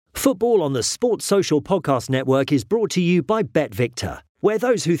Football on the Sports Social Podcast Network is brought to you by BetVictor, where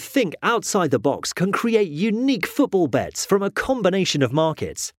those who think outside the box can create unique football bets from a combination of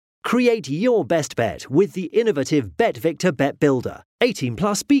markets. Create your best bet with the innovative BetVictor Bet Builder. 18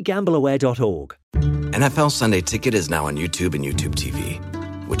 plus, begambleaware.org. NFL Sunday Ticket is now on YouTube and YouTube TV,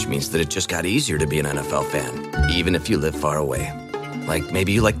 which means that it just got easier to be an NFL fan, even if you live far away. Like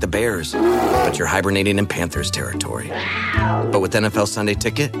maybe you like the Bears, but you're hibernating in Panthers territory. But with NFL Sunday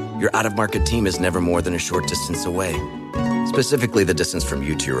Ticket, your out-of-market team is never more than a short distance away. Specifically, the distance from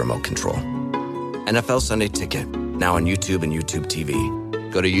you to your remote control. NFL Sunday Ticket, now on YouTube and YouTube TV.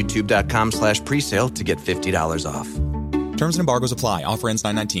 Go to youtube.com/presale to get $50 off. Terms and embargoes apply. Offer ends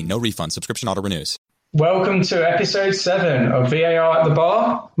 9/19. No refund. Subscription auto renews. Welcome to episode 7 of VAR at the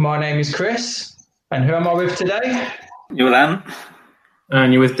Bar. My name is Chris, and who am I with today? You're with Ant.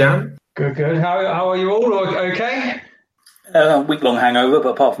 And you're with Dan? Good. How are you all? Okay? Week-long hangover, but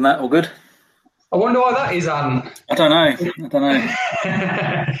apart from that, all good. I wonder why that is, Ant. I don't know.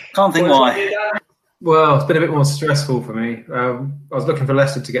 Can't think why. Well, it's been a bit more stressful for me. I was looking for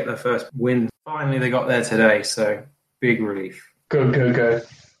Leicester to get their first win. Finally, they got there today, so big relief. Good.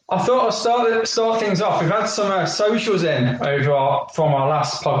 I thought I'd start things off. We've had some socials in from our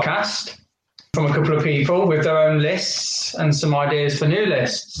last podcast from a couple of people with their own lists and some ideas for new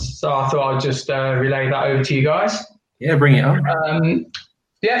lists. So I thought I'd just relay that over to you guys. Yeah, bring it on.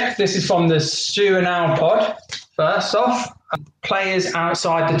 This is from the Stu and Al pod. First off, players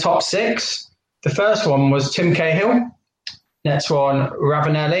outside the top 6. The first one was Tim Cahill. Next one,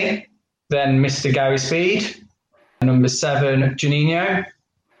 Ravanelli. Then Mr. Gary Speed. Number 7, Juninho.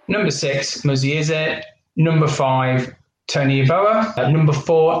 Number 6, Muzieze. Number 5, Tony Yeboah. Number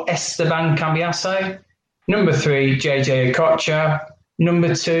 4, Esteban Cambiasso. Number 3, JJ Okocha.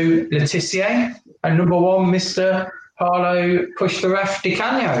 Number 2, Letitia. And number 1, Mr. Harlow Push the Ref Di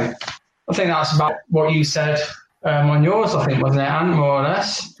Canio. I think that's about what you said on yours, I think, wasn't it, Ant, more or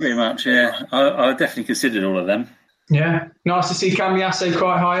less? Pretty much, yeah. I definitely considered all of them. Yeah. Nice to see Cambiasso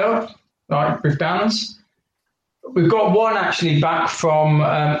quite high up, like with Downs. We've got one actually back from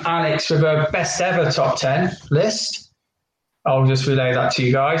Alex with a best ever top 10 list. I'll just relay that to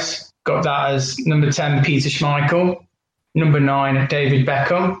you guys. Got that as number 10, Peter Schmeichel. Number 9, David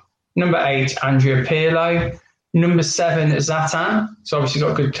Beckham. Number 8, Andrea Pirlo. Number 7, Zlatan. So obviously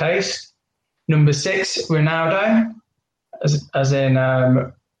got good taste. Number 6, Ronaldo, as in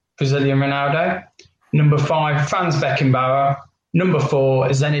Brazilian Ronaldo. Number 5, Franz Beckenbauer. Number 4,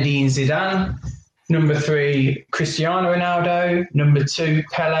 Zinedine Zidane. Number 3, Cristiano Ronaldo. Number 2,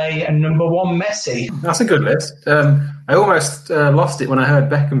 Pele. And number 1, Messi. That's a good list. I almost lost it when I heard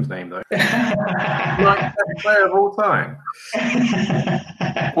Beckham's name, though. Like best player of all time.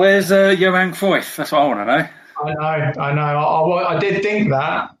 Where's Johan Cruyff? That's what I want to know. I know. I did think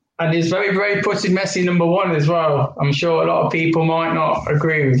that. And he's very, very putting Messi number 1 as well. I'm sure a lot of people might not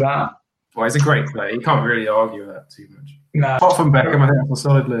agree with that. Well, he's a great player. You can't really argue with that too much. No. Apart from Beckham, I think that's a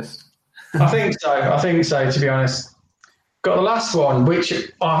solid list. I think so, to be honest. Got the last one, which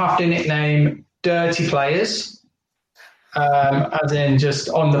I have to nickname Dirty Players, as in just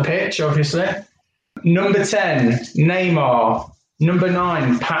on the pitch, obviously. Number 10, Neymar. Number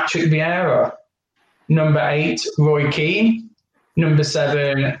 9, Patrick Vieira. Number 8, Roy Keane. Number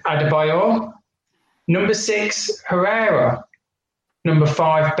 7, Adebayor. Number 6, Herrera. Number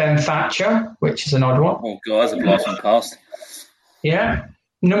 5, Ben Thatcher, which is an odd one. Oh, God, that's a blast from the past. Yeah.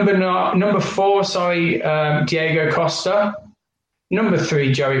 Number 4, Diego Costa. Number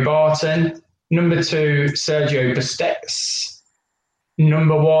 3, Joey Barton. Number 2, Sergio Busquets.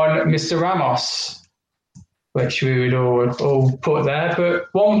 Number 1, Mr. Ramos, which we would all put there. But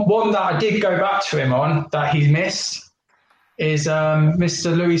one that I did go back to him on that he's missed is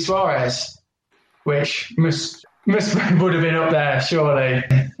Mr. Luis Suarez, which must would have been up there, surely.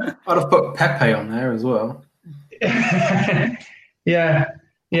 I'd have put Pepe on there as well. Yeah,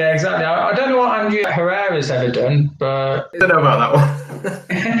 exactly. I don't know what Andrea Herrera's ever done, but I don't know about that one.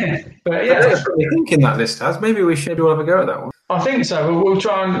 But yeah, I think in that list has. Maybe we should all have a go at that one. I think so. We'll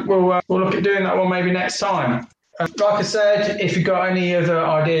try and we'll look at doing that one maybe next time. Like I said, if you've got any other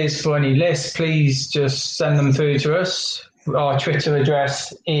ideas for any lists, please just send them through to us. Our Twitter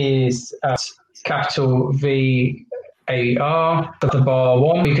address is capital VAR at the bar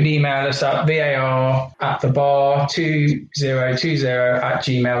 1. You could email us at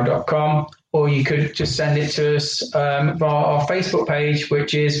var@thebar2020@gmail.com, or you could just send it to us via our Facebook page,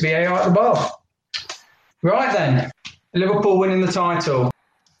 which is VAR at the bar. Right then, Liverpool winning the title.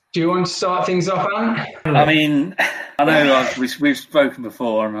 Do you want to start things off, Ant? I mean, I know we've spoken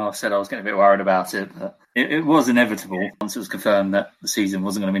before, and I said I was getting a bit worried about it, but it was inevitable once it was confirmed that the season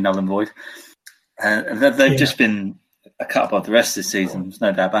wasn't going to be null and void. They've just been a cut above the rest this season. There's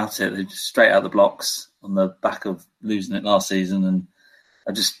no doubt about it. They're just straight out the blocks on the back of losing it last season, and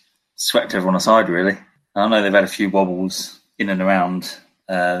I just swept everyone aside, really. I know they've had a few wobbles in and around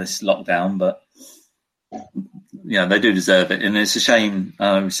this lockdown, but they do deserve it. And it's a shame,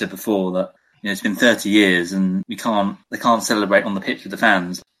 we said before, that it's been 30 years and they can't celebrate on the pitch with the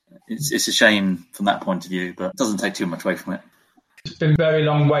fans. It's a shame from that point of view, but it doesn't take too much away from it. It's been very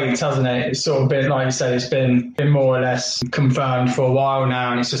long wait, hasn't it? It's sort of been, like you said, it's been more or less confirmed for a while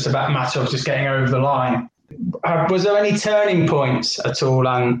now, and it's just about a matter of just getting over the line. Was there any turning points at all,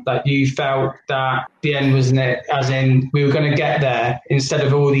 and that you felt that the end wasn't it, as in we were going to get there instead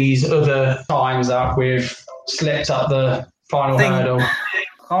of all these other times that we've slipped up the final hurdle?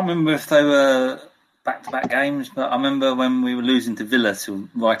 I can't remember if they were back-to-back games, but I remember when we were losing to Villa till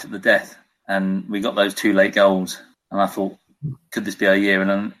right at the death, and we got those 2 late goals, and I thought, could this be our year? And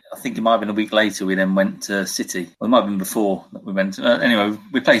then I think it might have been a week later we then went to City. Well, it might have been before that we went. Anyway,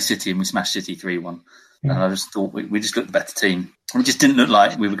 we played City and we smashed City 3-1. And I just thought we just looked the better team. We just didn't look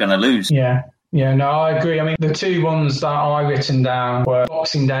like we were going to lose. Yeah, no, I agree. I mean, the 2 ones that I written down were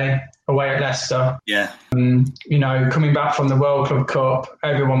Boxing Day away at Leicester. Yeah. Coming back from the World Club Cup,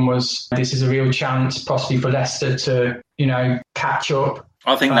 everyone was, this is a real chance possibly for Leicester to, catch up.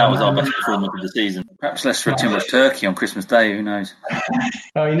 I think that was our best performance of the season. Perhaps Leicester had too much turkey on Christmas Day, who knows?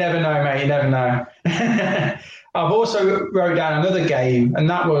 Oh, you never know, mate, you never know. I've also wrote down another game, and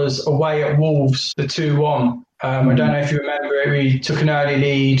that was away at Wolves, the 2-1. I don't know if you remember it. We took an early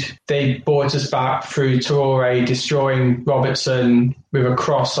lead. They brought us back through Traore, destroying Robertson with a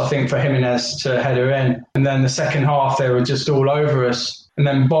cross, I think, for Jimenez to header in. And then the second half, they were just all over us. And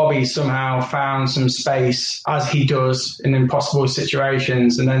then Bobby somehow found some space, as he does in impossible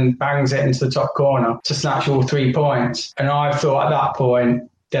situations, and then bangs it into the top corner to snatch all 3 points. And I thought at that point,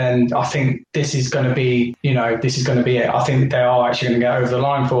 then I think this is going to be, this is going to be it. I think they are actually going to get over the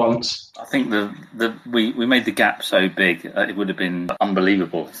line for once. I think we made the gap so big, it would have been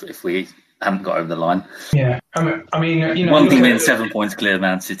unbelievable if we hadn't got over the line. Yeah. I mean, one thing being 7 points clear of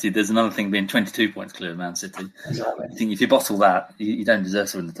Man City, there's another thing being 22 points clear of Man City. Exactly. I think if you bottle that, you don't deserve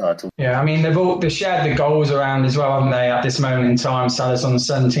to win the title. Yeah, I mean, they've shared the goals around as well, haven't they, at this moment in time? Salah's on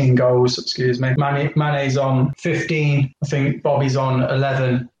 17 goals, Mane's on 15. I think Bobby's on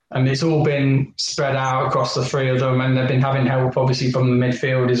 11. And it's all been spread out across the 3 of them, and they've been having help, obviously, from the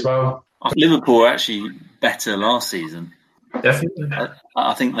midfield as well. I think Liverpool were actually better last season. Definitely.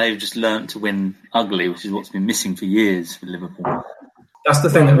 I think they've just learnt to win ugly, which is what's been missing for years for Liverpool. That's the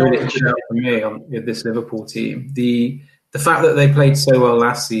thing that really stood out for me on this Liverpool team. The fact that they played so well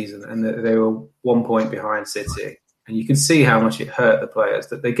last season and that they were 1 point behind City, and you can see how much it hurt the players,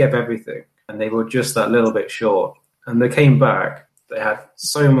 that they gave everything and they were just that little bit short. And they came back. They had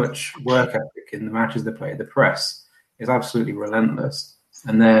so much work ethic in the matches they played. The press is absolutely relentless.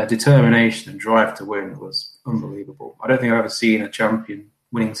 And their determination and drive to win was unbelievable. I don't think I've ever seen a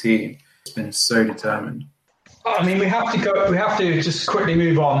champion-winning team that's been so determined. I mean, we have to just quickly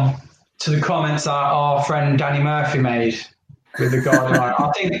move on to the comments that our friend Danny Murphy made with the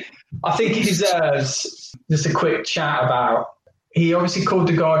Guardian. I think he deserves just a quick chat about. He obviously called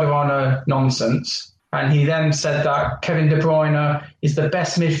the Guard of Honour nonsense. And he then said that Kevin De Bruyne is the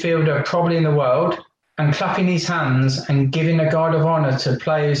best midfielder probably in the world, and clapping his hands and giving a Guard of Honour to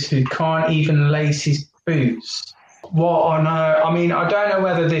players who can't even lace his boots. What on earth? I mean, I don't know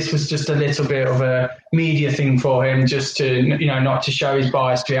whether this was just a little bit of a media thing for him, just to, not to show his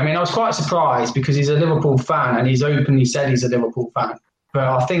bias to. I mean, I was quite surprised because he's a Liverpool fan and he's openly said he's a Liverpool fan. But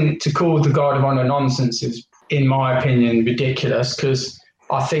I think to call the Guard of Honour nonsense is, in my opinion, ridiculous, because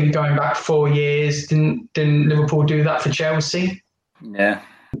I think going back 4 years, didn't Liverpool do that for Chelsea? Yeah.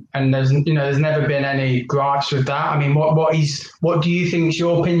 And there's never been any gripes with that. I mean, what do you think is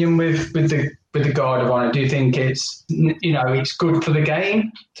your opinion with the Guard of Honour? Do you think it's good for the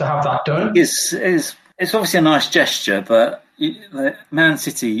game to have that done? It's obviously a nice gesture, but Man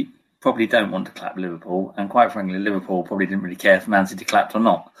City probably don't want to clap Liverpool, and quite frankly, Liverpool probably didn't really care if Man City clapped or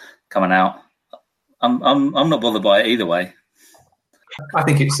not coming out. I'm not bothered by it either way. I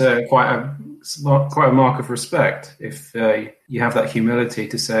think it's quite a mark of respect if you have that humility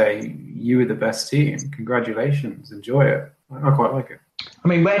to say you were the best team. Congratulations, enjoy it. I quite like it. I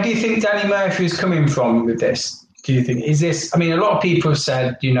mean, where do you think Danny Murphy is coming from with this? Do you think is this? I mean, a lot of people have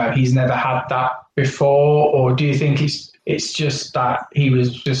said he's never had that before, or do you think it's just that he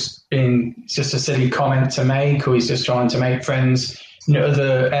was just it's just a silly comment to make, or he's just trying to make friends in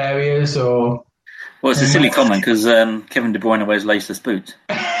other areas, or? Well, it's a silly comment because Kevin De Bruyne wears laceless boots.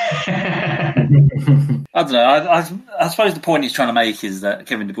 I don't know. I suppose the point he's trying to make is that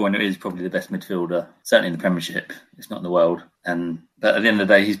Kevin De Bruyne is probably the best midfielder, certainly in the Premiership, if not in the world. But at the end of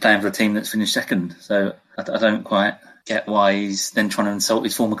the day, he's playing for a team that's finished second. So I don't quite get why he's then trying to insult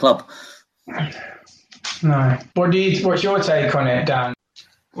his former club. No. What's your take on it, Dan?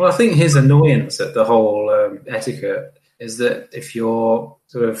 Well, I think his annoyance at the whole etiquette is that if you're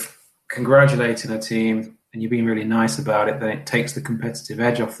sort of congratulating a team and you're being really nice about it, then it takes the competitive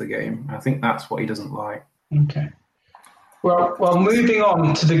edge off the game. I think that's what he doesn't like. Okay. Well, moving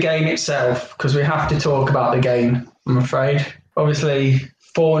on to the game itself, because we have to talk about the game, I'm afraid. Obviously,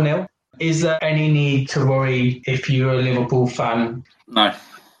 4-0. Is there any need to worry if you're a Liverpool fan? No.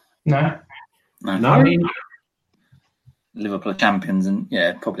 No? No? I mean, Liverpool are champions and,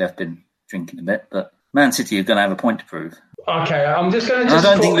 probably have been drinking a bit, but Man City are going to have a point to prove. Okay, I'm just going to... I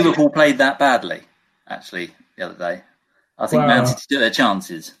don't think Liverpool played that badly, actually, the other day. I think Man City took their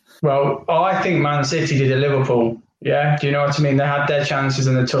chances. Well, I think Man City did a Liverpool. Yeah, do you know what I mean? They had their chances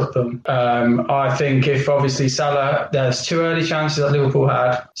and they took them. I think if obviously Salah, there's 2 early chances that Liverpool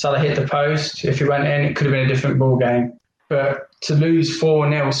had. Salah hit the post. If he went in, it could have been a different ball game. But to lose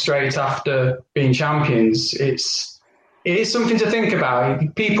 4-0 straight after being champions, it is something to think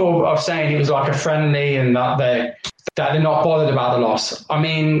about. People are saying it was like a friendly and that they're not bothered about the loss. I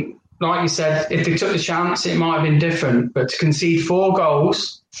mean, like you said, if they took the chance, it might have been different. But to concede 4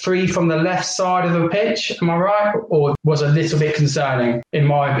 goals, 3 from the left side of the pitch, am I right? Or was a little bit concerning in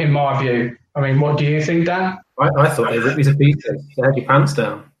my view. I mean, what do you think, Dan? I thought they ripped you to pieces. They had your pants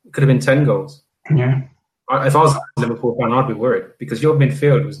down. It could have been 10 goals. Yeah. If I was a Liverpool fan, I'd be worried because your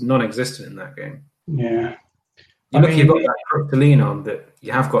midfield was non-existent in that game. Yeah. You've got that crook to lean on that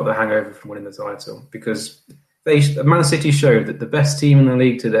you have got the hangover from winning the title because Man City showed that the best team in the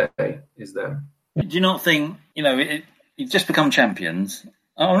league today is them. Do you not think, you've just become champions?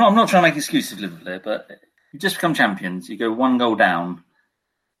 I'm not trying to make excuses for Liverpool here, but you've just become champions. You go 1 goal down.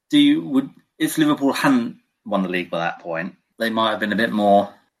 If Liverpool hadn't won the league by that point, they might have been a bit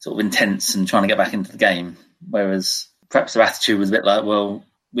more sort of intense and trying to get back into the game. Whereas perhaps their attitude was a bit like, well,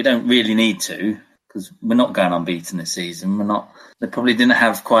 we don't really need to because we're not going unbeaten this season. They probably didn't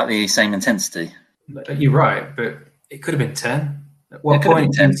have quite the same intensity. You're right, but it could have been 10. At what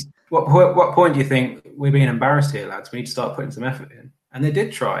point do you think we're being embarrassed here, lads? We need to start putting some effort in. And they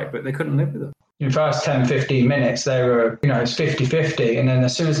did try, but they couldn't live with them. In the first 10, 15 minutes, they were, it's 50-50. And then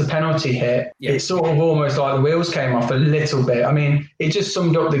as soon as the penalty hit, It's sort of almost like the wheels came off a little bit. I mean, it just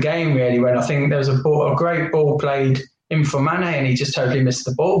summed up the game, really, when I think there was a great ball played in for Mane and he just totally missed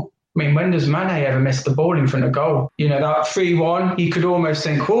the ball. I mean, when does Mane ever miss the ball in front of goal? That 3-1, you could almost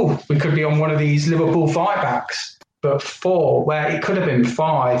think, we could be on one of these Liverpool fight-backs. But 4, where it could have been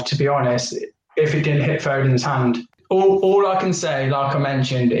 5, to be honest, if it didn't hit Foden's hand. All I can say, like I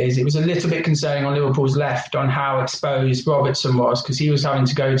mentioned, is it was a little bit concerning on Liverpool's left on how exposed Robertson was because he was having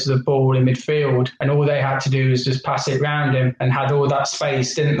to go to the ball in midfield and all they had to do was just pass it round him and had all that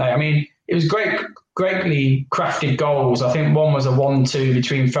space, didn't they? I mean, it was greatly crafted goals. I think one was a 1-2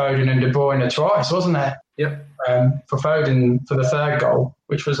 between Foden and De Bruyne twice, wasn't there? Yep. For Foden for the 3rd goal,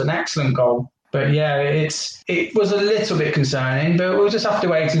 which was an excellent goal. But yeah, it was a little bit concerning, but we'll just have to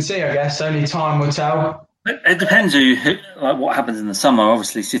wait and see, I guess. Only time will tell. It depends what happens in the summer.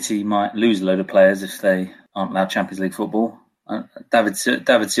 Obviously, City might lose a load of players if they aren't allowed Champions League football. David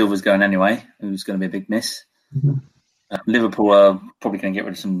Silva's going anyway, who's going to be a big miss. Mm-hmm. Liverpool are probably going to get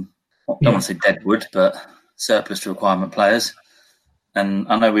rid of some, I don't want to say deadwood, but surplus to requirement players. And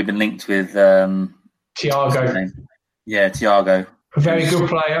I know we've been linked with... Thiago. Yeah, Thiago. A very good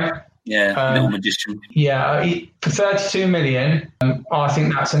player. Yeah, little magician. Yeah, for 32 million, I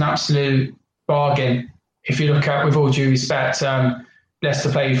think that's an absolute bargain. If you look at, with all due respect,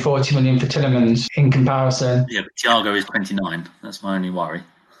 Leicester paid 40 million for Tielemans in comparison. Yeah, but Thiago is 29. That's my only worry.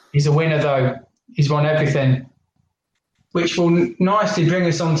 He's a winner, though. He's won everything. Which will nicely bring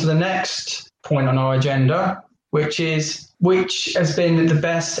us on to the next point on our agenda, which has been the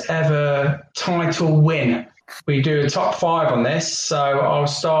best ever title win. We do a top 5 on this, so I'll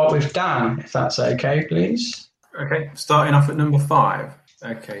start with Dan, if that's okay, please. Okay, starting off at number 5.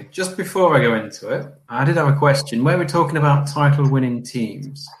 Okay, just before I go into it, I did have a question. Where we're talking about title-winning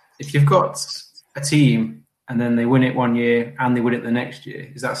teams, if you've got a team and then they win it one year and they win it the next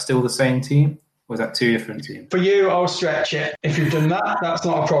year, is that still the same team? Or is that 2 different teams? For you, I'll stretch it. If you've done that, that's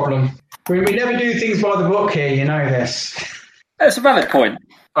not a problem. We never do things by the book here, you know this. That's a valid point.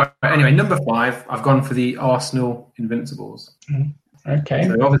 All right, anyway, number 5, I've gone for the Arsenal Invincibles. Okay.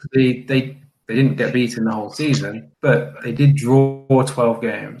 So obviously they didn't get beaten the whole season, but they did draw 12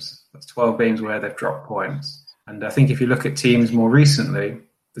 games. That's 12 games where they've dropped points. And I think if you look at teams more recently,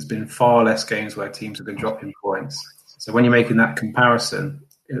 there's been far less games where teams have been dropping points. So when you're making that comparison,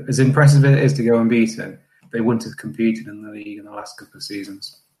 as impressive as it is to go unbeaten, they wouldn't have competed in the league in the last couple of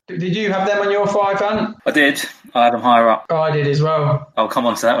seasons. Did you have them on your 5, Ant? I did. I had them higher up. Oh, I did as well. I'll come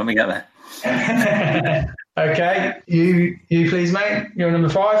on to that when we get there. Okay, you please, mate. You're number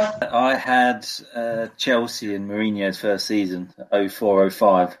 5. I had Chelsea in Mourinho's first season,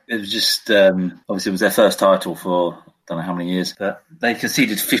 04-05. It was just, obviously it was their first title for I don't know how many years, but they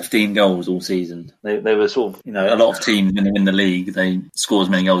conceded 15 goals all season. They were sort of, a lot of teams when they win the league, they score as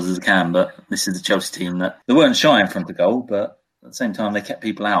many goals as they can, but this is the Chelsea team that they weren't shy in front of goal, but at the same time, they kept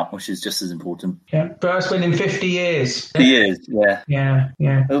people out, which is just as important. Yeah, first win in 50 years. 50 years, yeah.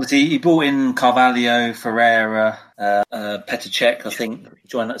 Yeah. Obviously, he brought in Carvalho, Ferreira, Petr Cech, I think,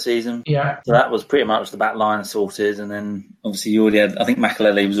 joined that season. Yeah. So that was pretty much the back line sorted. And then, obviously, you already had, I think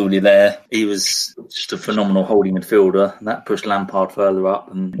Makelele was already there. He was just a phenomenal holding midfielder. And that pushed Lampard further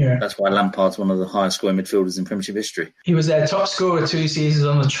up. And that's why Lampard's one of the highest scoring midfielders in Premiership history. He was their top scorer 2 seasons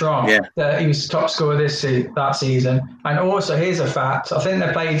on the trot. Yeah. He was top scorer that season. And also, here's a fact. I think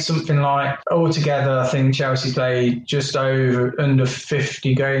they played something like, altogether, I think Chelsea played just under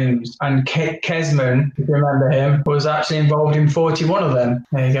 50 games. And Kesman, if you remember him, was actually involved in 41 of them.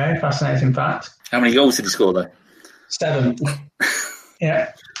 There you go. Fascinating fact. How many goals did he score, though? 7.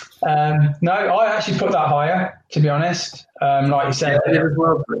 Yeah. No, I actually put that higher, to be honest. Like you said,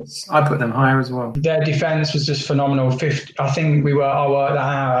 I put them higher as well. Their defence was just phenomenal. 50, I think I worked that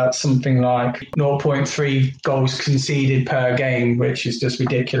out at something like 0.3 goals conceded per game, which is just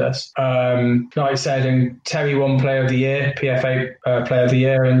ridiculous. Like I said, and Terry won Player of the Year, PFA Player of the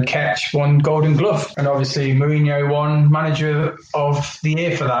Year, and Ketch won Golden Glove. And obviously Mourinho won Manager of the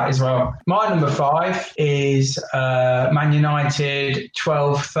Year for that as well. My number 5 is Man United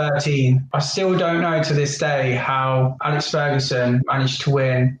 12-13. I still don't know to this day how Alex Ferguson managed to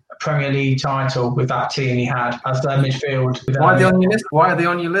win a Premier League title with that team he had as their midfield. Why are they on your list? Why are they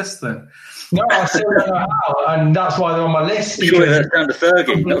on your list then? No, I still don't know how, and that's why they're on my list. Surely that's down to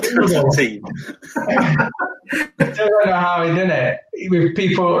Fergie, not to the team. I still don't know how he did it.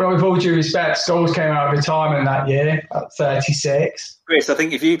 With all due respect, Scholes came out of retirement that year at 36. Chris, I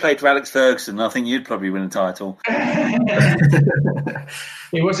think if you played for Alex Ferguson, I think you'd probably win a title.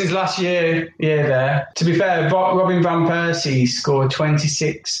 It was his last year there. To be fair, Robin Van Persie scored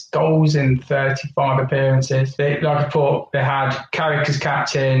 26 goals in 35 appearances. They had Carrick as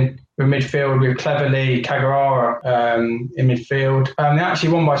captain, with midfield with Cleverley, Kagawa in midfield. They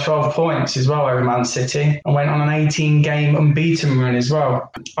actually won by 12 points as well over Man City and went on an 18-game unbeaten run as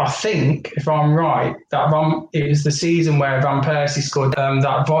well. I think, if I'm right, that it was the season where Van Persie scored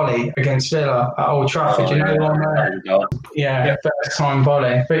that volley against Villa at Old Trafford. You know the one there? Yeah, first time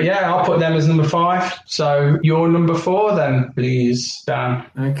volley. But yeah, I'll put them as number 5. So your number 4 then, please, Dan.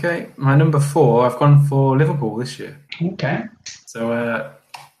 Okay, my number 4, I've gone for Liverpool this year. Okay. So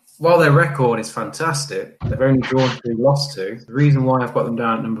while their record is fantastic, they've only drawn 2, lost 2. The reason why I've got them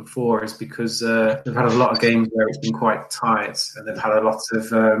down at number 4 is because they've had a lot of games where it's been quite tight, and they've had a lot of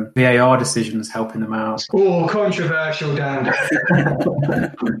VAR decisions helping them out. Oh, controversial, Dan.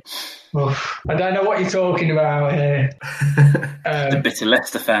 I don't know what you're talking about here. A bitter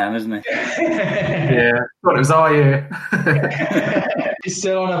Leicester fan, isn't he? Yeah, what was I here? He's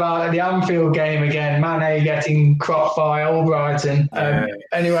still on about the Anfield game again. Mane getting cropped by Albrighton.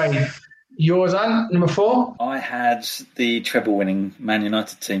 Anyway, yours, Ant, number 4? I had the treble-winning Man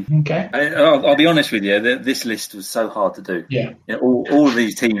United team. Okay. I'll be honest with you, this list was so hard to do. Yeah. All of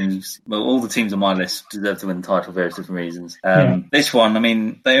these teams, all the teams on my list deserve to win the title for various different reasons. This one, I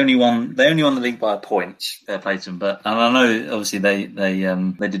mean, they only won the league by a point. Fair play to them, but and I know obviously they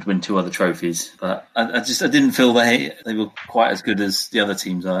did win 2 other trophies, but I didn't feel they were quite as good as the other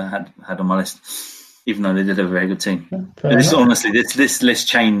teams I had on my list. Even though they did have a very good team. Honestly, this list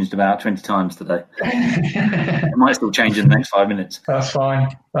changed about 20 times today. It might still change in the next 5 minutes. That's fine.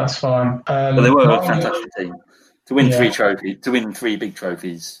 But they were a fantastic team. To win 3 trophies, to win 3 big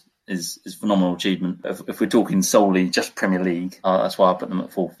trophies is a phenomenal achievement. If we're talking solely just Premier League, that's why I put them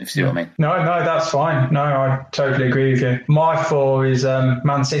at 4, if you see what I mean. No, that's fine. No, I totally agree with you. My 4 is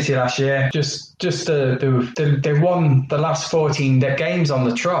Man City last year. They won the last 14 games on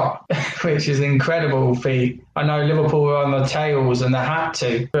the trot, which is an incredible feat. I know Liverpool were on the tails and they had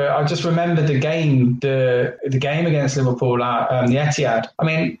to, but I just remember the game against Liverpool at the Etihad. I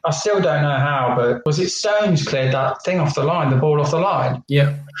mean, I still don't know how, but was it Stones cleared that thing off the line, the ball off the line?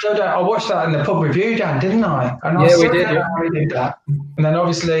 Yeah. I watched that in the pub review, Dan, didn't I? And yeah, we did. How we did that. And then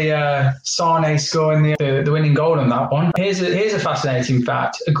obviously Sane scoring the winning goal on that one. Here's a fascinating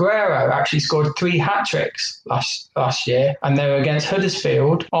fact. Aguero actually scored scored 3 hat-tricks last year, and they were against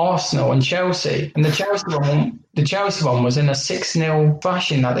Huddersfield, Arsenal and Chelsea. And the Chelsea one was in a 6-0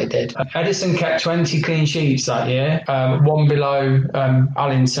 thrashing that they did. Edison kept 20 clean sheets that year, one below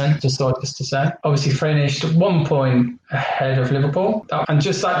Allinson, just to say. Obviously finished 1 point ahead of Liverpool. And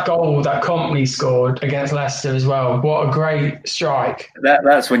just that goal that Company scored against Leicester as well. What a great strike.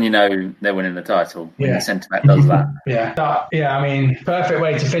 That's when you know they're winning the title, when the centre-back does that. Perfect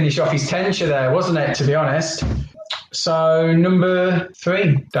way to finish off his tenure there, wasn't it, to be honest? So, number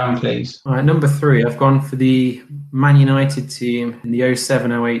 3, Dan, please. All right, number 3, I've gone for the Man United team in the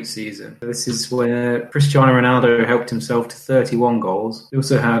 07-08 season. This is where Cristiano Ronaldo helped himself to 31 goals. They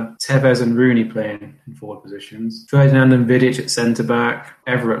also had Tevez and Rooney playing in forward positions. Ferdinand and Vidic at centre-back,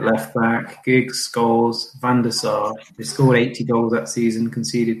 Everett left-back, Giggs, Scholes, Van der Sar. They scored 80 goals that season,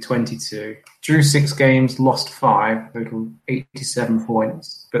 conceded 22. Drew 6 games, lost 5, total 87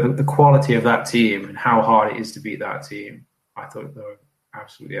 points. But the quality of that team and how hard it is to beat that team, I thought they were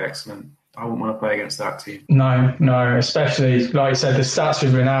absolutely excellent. I wouldn't want to play against that team. No, especially, like you said, the stats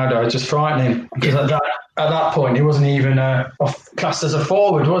with Ronaldo are just frightening. Because at that point, he wasn't even classed as a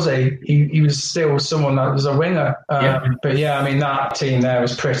forward, was he? He was still someone that was a winger. But that team there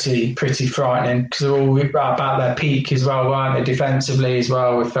was pretty frightening because they're all about their peak as well, weren't they? Defensively as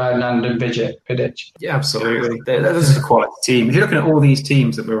well, with Ferdinand and Vidic. Yeah, absolutely. That is a quality team. If you're looking at all these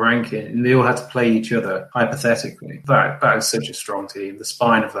teams that we're ranking, and they all had to play each other, hypothetically, that is such a strong team, the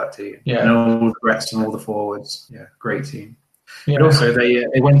spine of that team. Yeah. And all the rest and all the forwards. Yeah, great team. Yeah. But also, they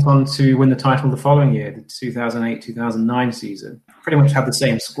went on to win the title the following year, the 2008-2009 season. Pretty much had the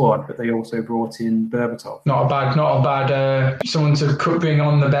same squad, but they also brought in Berbatov. Not a bad someone to bring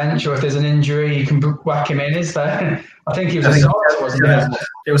on the bench, or if there's an injury, you can whack him in, is there? I think he was wasn't it?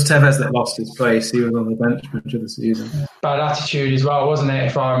 It was Tevez that lost his place. He was on the bench much of the season. Bad attitude as well, wasn't it,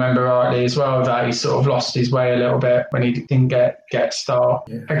 if I remember rightly as well, that he sort of lost his way a little bit when he didn't get start.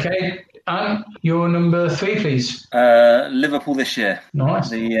 Yeah. Okay. And your number 3, please. Liverpool this year. Nice.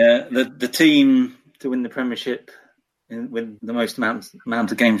 The team to win the Premiership with the most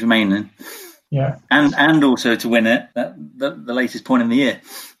amount of games remaining. Yeah. And also to win it at the latest point in the year.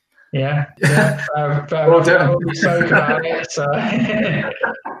 Yeah. Well done. We spoke about it. So.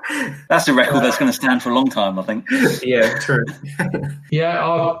 That's a record that's going to stand for a long time, I think. Yeah, true.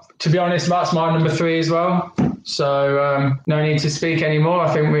 To be honest, that's my number 3 as well. So no need to speak anymore.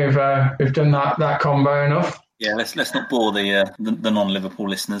 I think we've done that combo enough. Yeah, let's not bore the non-Liverpool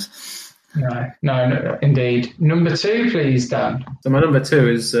listeners. No, indeed. Number 2, please, Dan. So my number 2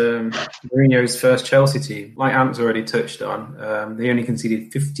 is Mourinho's first Chelsea team. Like Ant's already touched on, they only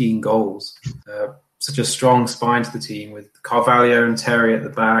conceded 15 goals. Such a strong spine to the team with Carvalho and Terry at the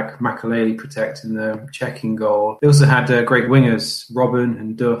back, Makelele protecting them, checking goal. They also had great wingers, Robben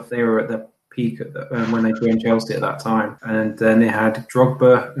and Duff. They were at their peak when they joined Chelsea at that time. And then they had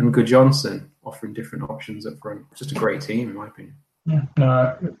Drogba and Gudjohnsen offering different options up front. Just a great team, in my opinion.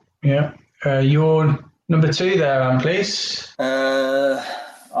 Your number 2 there, Anne, please.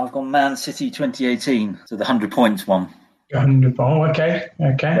 I've gone Man City 2018, so the 100 points one. 100 points, okay.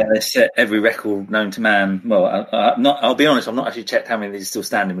 Yeah, they set every record known to man. Well, I'll be honest, I've not actually checked how many of these are still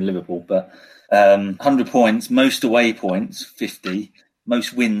standing with Liverpool, but 100 points, most away points, 50.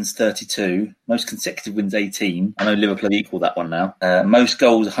 Most wins, 32. Most consecutive wins, 18. I know Liverpool have equalled that one now. Most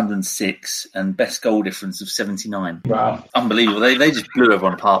goals, 106. And best goal difference of 79. Wow. Unbelievable. They just blew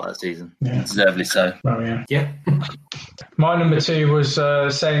everyone apart that season. Yeah. Deservedly so. Well, yeah. My number 2 was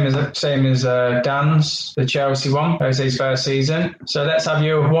same as Dan's, the Chelsea one, Jose's first season. So let's have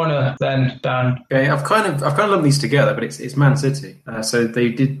your one then, Dan. Okay, I've kind of lumped these together, but it's Man City. So they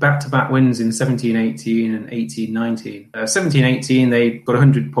did back-to-back wins in 17-18 and 18-19. 17-18, they got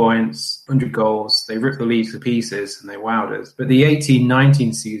 100 points, 100 goals. They ripped the league to pieces and they wowed us. But the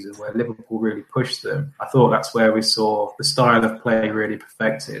 18-19 season, where Liverpool really pushed them, I thought that's where we saw the style of play really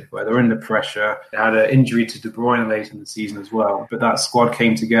perfected, where they're under pressure. They had an injury to De Bruyne late in the season as well. But that squad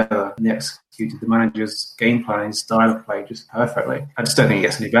came together and they executed the manager's game plan and style of play just perfectly. I just don't think it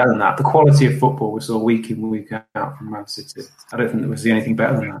gets any better than that. The quality of football we saw week in, week out from Man City, I don't think there was anything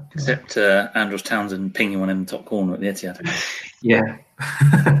better than that. Except Andros Townsend pinging one in the top corner at the Etihad. Yeah.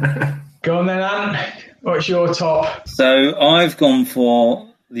 Go on then, Ant. What's your top? So I've gone for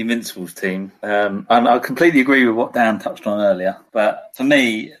the Invincibles team. And I completely agree with what Dan touched on earlier. But for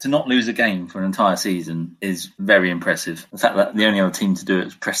me, to not lose a game for an entire season is very impressive. The fact that the only other team to do it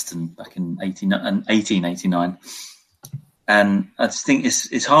was Preston back in 1889. And I just think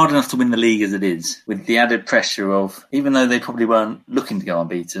it's hard enough to win the league as it is, with the added pressure of, even though they probably weren't looking to go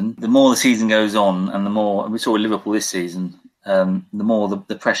unbeaten, the more the season goes on and the more, we saw with Liverpool this season, the more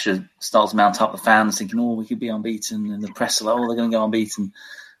the pressure starts to mount up, the fans thinking, oh, we could be unbeaten, and the press are like, oh, they're going to go unbeaten.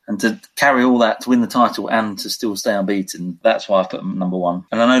 And to carry all that to win the title and to still stay unbeaten, that's why I put them number one.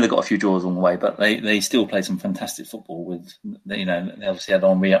 And I know they've got a few draws along the way, but they still play some fantastic football with, they obviously had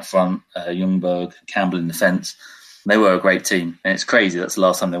Henry up front, Ljungberg, Campbell in defence. They were a great team, and it's crazy that's the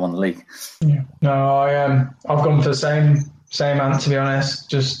last time they won the league. Yeah. No, I've gone for the same Ant, to be honest.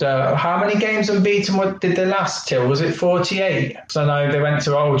 Just how many games unbeaten did they last till? Was it 48? So I know they went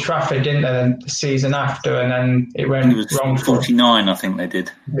to Old Trafford, didn't they, the season after, and then it went wrong. 49, I think they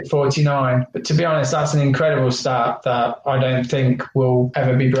did. 49. But to be honest, that's an incredible stat that I don't think will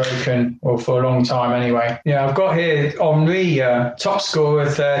ever be broken, or for a long time anyway. Yeah, I've got here Henry, top scorer,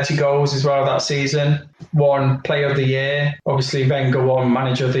 30 goals as well that season. Won Player of the Year. Obviously, Wenger won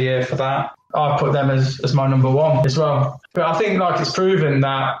Manager of the Year for that. I put them as my number one as well. But I think it's proven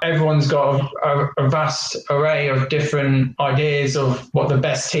that everyone's got a vast array of different ideas of what the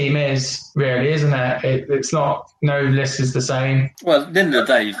best team is, really, isn't it? It's not, no list is the same. Well, at the end of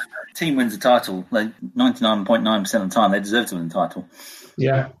the day, if the team wins the title, 99.9% of the time, they deserve to win the title.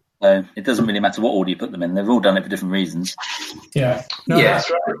 Yeah. So it doesn't really matter what order you put them in. They've all done it for different reasons. Yeah. No, yeah. That's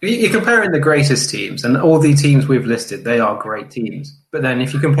right. You're comparing the greatest teams, and all the teams we've listed, they are great teams. But then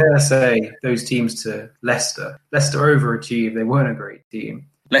if you compare, say, those teams to Leicester overachieved. They weren't a great team.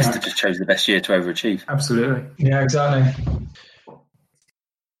 Leicester just chose the best year to overachieve. Absolutely. Yeah, exactly. Even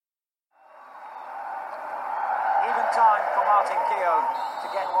time for Martin Keown to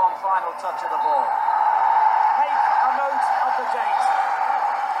get one final touch of the ball. Make a note of the date.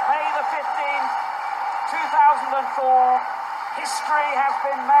 May the 15th, 2004. History has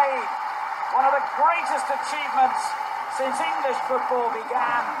been made. One of the greatest achievements since English football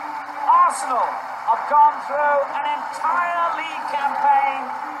began. Arsenal have gone through an entire league campaign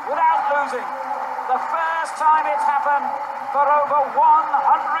without losing. The first time it's happened for over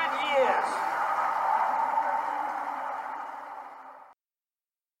 100 years.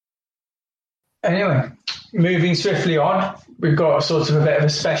 Anyway, moving swiftly on, we've got sort of a bit of a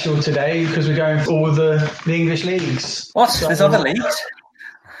special today because we're going for all the English leagues. What? So, there's other leagues?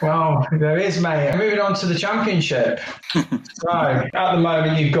 Well, there is, mate. Moving on to the Championship. So, at the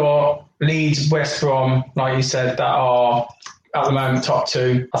moment, you've got Leeds, West Brom, like you said, that are at the moment top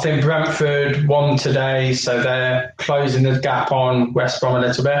two. I think Brentford won today, so they're closing the gap on West Brom a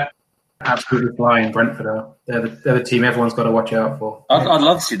little bit. Absolutely flying, Brentford are. They're the team everyone's got to watch out for. I'd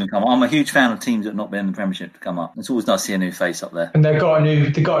love to see them come up. I'm a huge fan of teams that have not been in the Premiership to come up. It's always nice to see a new face up there. And they've got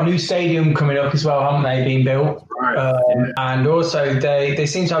a new stadium coming up as well, haven't they, being built? Right. And also they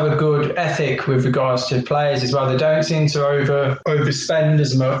seem to have a good ethic with regards to players as well. They don't seem to overspend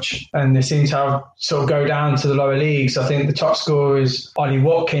as much, and they seem to have sort of go down to the lower leagues. I think the top scorer is Ollie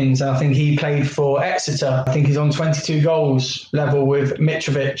Watkins, and I think he played for Exeter. I think he's on 22 goals, level with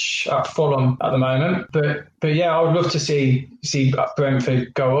Mitrovic at Fulham at the moment. But yeah, I would love to see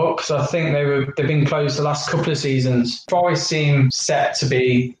Brentford go up because I think they've been close the last couple of seasons. Forest seem set to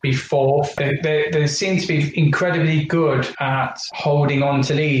be fourth. They seem to be incredibly good at holding on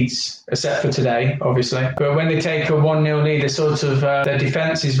to leads, except for today, obviously. But when they take a 1-0 lead, their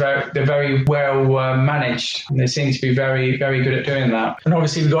defence is very well managed. And they seem to be very, very good at doing that. And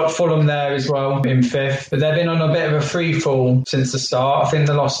obviously we've got Fulham there as well in fifth. But they've been on a bit of a free fall since the start. I think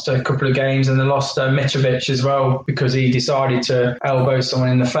they lost a couple of games and they lost Mitrovic as well because he decided to elbow someone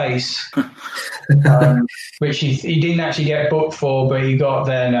in the face, which he didn't actually get booked for, but he got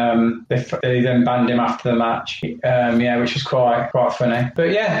then they then banned him after the match. Which was quite funny.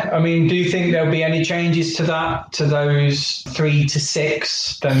 But yeah, I mean, do you think there'll be any changes to those 3 to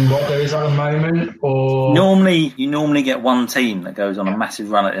 6 than what there is at the moment? Or you normally get one team that goes on a massive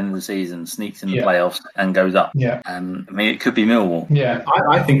run at the end of the season, sneaks in the playoffs, and goes up. Yeah, I mean, it could be Millwall. Yeah,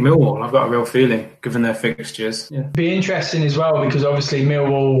 I think Millwall. I've got a real feeling, given their fixtures. Yeah. Be interesting as well because obviously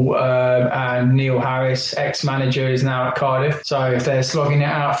Millwall and Neil Harris, ex-manager, is now at Cardiff. So if they're slogging it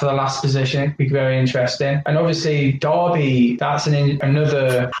out for the last position, it'd be very interesting. And obviously Derby, that's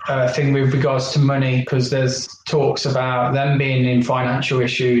another thing with regards to money because there's talks about them being in financial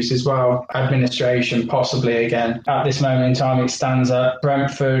issues as well. Administration, possibly again. At this moment in time, it stands at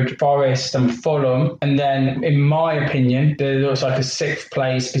Brentford, Forest and Fulham. And then, in my opinion, there looks like a 6th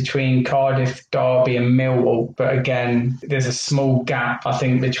place between Cardiff, Derby and Millwall. But again, there's a small gap, I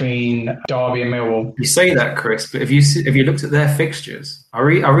think, between Derby and Millwall. You say that, Chris, but if you looked at their fixtures, I'll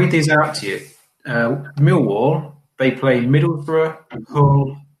read these out to you. Millwall, they play Middlesbrough,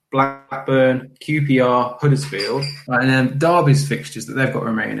 Hull, Blackburn, QPR, Huddersfield, and then Derby's fixtures that they've got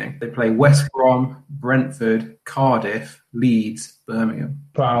remaining. They play West Brom, Brentford, Cardiff, Leeds, Birmingham.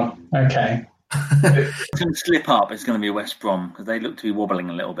 Wow. Okay. It's going to slip up. It's going to be West Brom because they look to be wobbling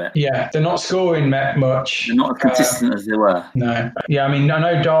a little bit. Yeah, they're not scoring much. They're not as consistent as they were. No. Yeah, I mean, I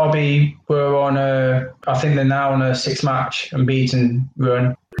know Derby were I think they're now on a 6-match unbeaten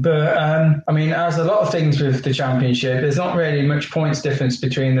run. But, I mean, as a lot of things with the Championship, there's not really much points difference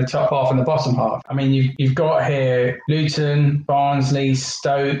between the top half and the bottom half. I mean, you've got here Luton, Barnsley,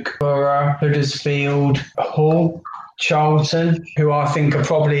 Stoke, Borough, Huddersfield, Hull, Charlton, who I think are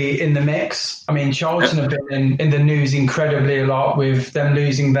probably in the mix. I mean, Charlton have been in the news incredibly a lot with them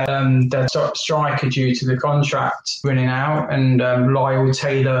losing their striker due to the contract running out and Lyle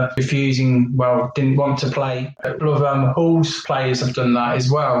Taylor didn't want to play. A lot of Hull's players have done that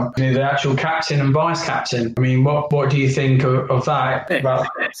as well. You know, the actual captain and vice-captain. I mean, what do you think of that?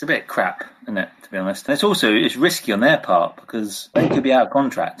 It's a bit crap, isn't it, to be honest? And it's risky on their part because they could be out of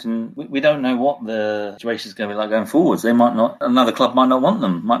contract and we don't know what the situation is going to be like going forwards. Another club might not want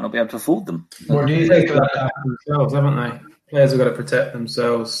them, might not be able to afford them. What do you think of that? Themselves, haven't they? Players have got to protect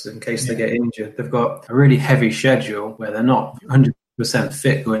themselves in case they get injured. They've got a really heavy schedule where they're not 100%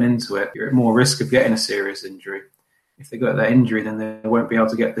 fit going into it. You're at more risk of getting a serious injury. If they got that injury, then they won't be able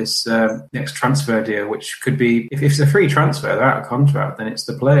to get this next transfer deal, which could be, if it's a free transfer, they're out of contract, then it's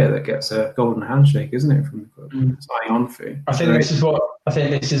the player that gets a golden handshake, isn't it, from the club? Signing on fee. I think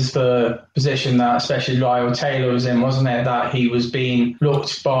this is the position that especially Lyle Taylor was in, wasn't it? That he was being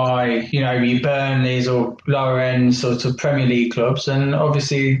looked by, your Burnleys or lower end sort of Premier League clubs. And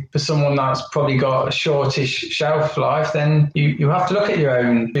obviously for someone that's probably got a shortish shelf life, then you have to look at your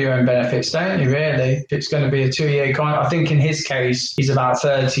own benefits, don't you, really? If it's going to be a 2-year contract. I think in his case, he's about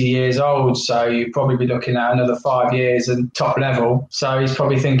 30 years old, so you'd probably be looking at another 5 years and top level. So he's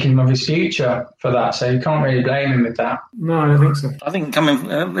probably thinking of his future for that. So you can't really blame him with that. No, I don't think so. I think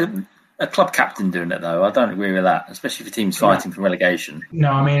a club captain doing it, though, I don't agree with that, especially for teams fighting for relegation. No,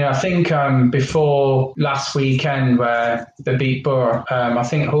 I mean, I think before last weekend where they beat Borough, I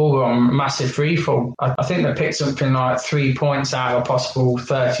think Hull were on massive freefall. I think they picked something like 3 points out of a possible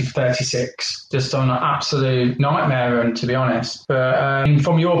 30-36, just on an absolute nightmare run, to be honest. But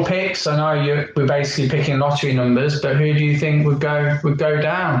from your picks, I know we're basically picking lottery numbers, but who do you think would go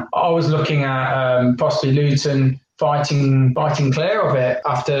down? I was looking at possibly Luton fighting clear of it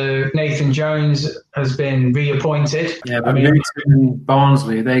after Nathan Jones has been reappointed. Yeah, but Luton and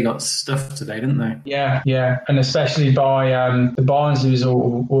Barnsley, they got stuffed today, didn't they? Yeah, and especially by the Barnsley was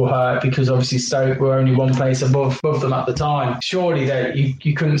all hurt because obviously Stoke were only one place above them at the time. Surely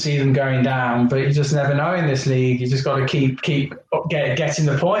you couldn't see them going down, but you just never know in this league. You just got to keep getting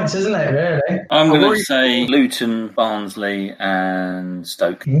the points, isn't it, really? I'm going to say Luton, Barnsley and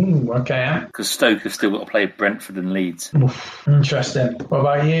Stoke. Ooh, okay. Because Stoke have still got to play Brentford and Leeds. Interesting. What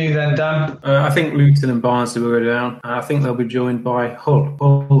about you then, Dan? I think Luton and Barnsley will go down. I think they'll be joined by Hull.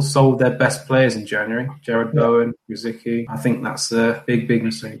 Hull sold their best players in January. Jared Bowen, Ruzicki. I think that's a big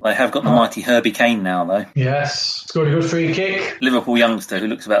mistake. They have got the mighty Herbie Kane now, though. Yes. Scored a good free kick. Liverpool youngster who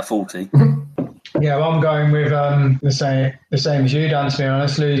looks about 40. Yeah, well, I'm going with the same as you, Dan, to be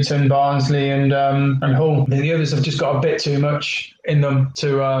honest. Luton, Barnsley and Hull. The others have just got a bit too much in them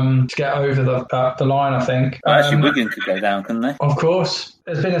to get over the line, I think. Actually, Wigan could go down, couldn't they? Of course.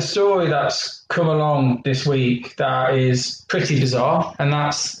 There's been a story that's come along this week that is pretty bizarre, and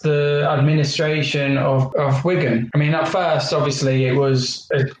that's the administration of Wigan. I mean, at first, obviously, it was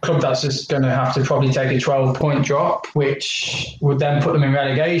a club that's just going to have to probably take a 12-point drop, which would then put them in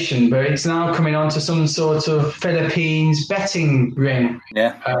relegation, but it's now coming on to some sort of Philippines betting ring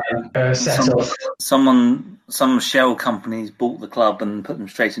setup. Some shell companies bought the club and put them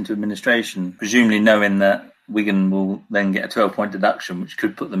straight into administration, presumably knowing that Wigan will then get a 12-point deduction, which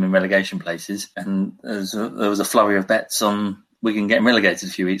could put them in relegation places. And there was a flurry of bets on Wigan getting relegated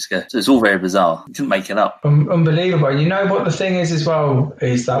a few weeks ago. So it's all very bizarre. You couldn't make it up. Unbelievable. You know what the thing is as well,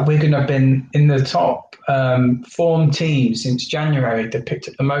 is that Wigan have been in the top form team since January. They picked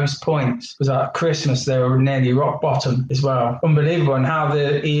up the most points. It was at Christmas, they were nearly rock bottom as well. Unbelievable. And how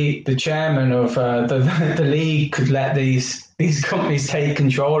the chairman of the league could let these companies take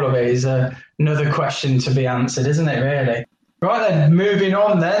control of it is another question to be answered, isn't it, really? Right then, moving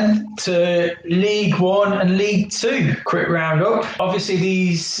on then to League One and League Two. Quick roundup. Obviously,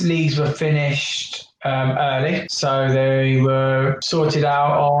 these leagues were finished early, so they were sorted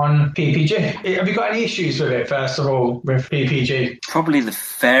out on PPG. Have you got any issues with it, first of all, with PPG? Probably the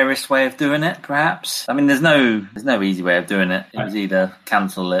fairest way of doing it, perhaps. I mean, there's no easy way of doing it. It was either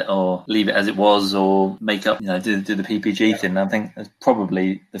cancel it or leave it as it was, or make up, do the PPG thing. I think that's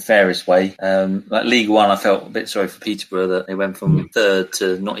probably the fairest way. Like League One, I felt a bit sorry for Peterborough that they went from third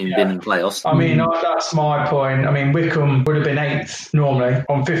to not even being in the playoffs. I mean, that's my point. I mean, Wycombe would have been 8th normally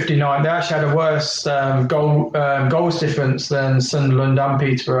on 59. They actually had a worse goals difference than Sunderland and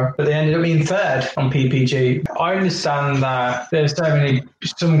Peterborough, but they ended up being 3rd on PPG. I understand that there's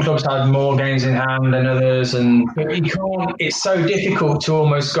some clubs have more games in hand than others, but you can't. It's so difficult to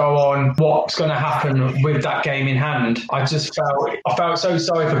almost go on what's going to happen with that game in hand. I felt so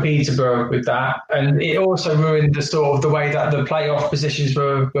sorry for Peterborough with that, and it also ruined the sort of the way that the playoff positions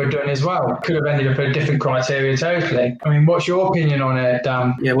were done as well. Could have ended up at a different criteria totally. I mean, what's your opinion on it,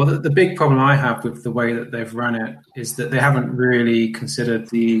 Dan? Yeah, well, the big problem I have with the way that they've run it is that they haven't really considered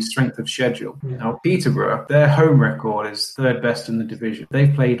the strength of schedule. Now, Peterborough, their home record is 3rd best in the division.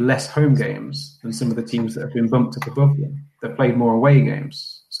 They've played less home games than some of the teams that have been bumped up above them. They've played more away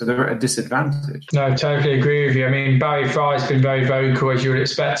games. So they're at a disadvantage. No, totally agree with you. I mean, Barry Fry's been very vocal, as you would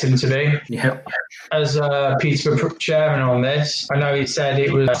expect him to be. Yeah. As Peterborough chairman on this, I know he said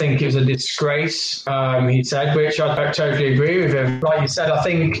I think it was a disgrace, he said, which I totally agree with him. Like you said, I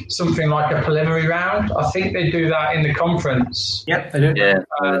think something like a preliminary round, I think they do that in the conference. Yep, they do. Yeah,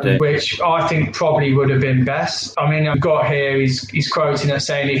 they do. Which I think probably would have been best. I mean, I've got here, he's quoting it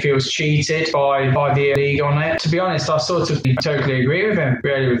saying he feels cheated by the league on it. To be honest, I sort of totally agree with him,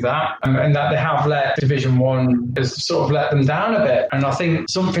 really, with that, and that they have let Division 1 has sort of let them down a bit. And I think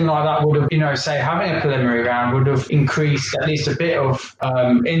something like that would have, say having a preliminary round would have increased at least a bit of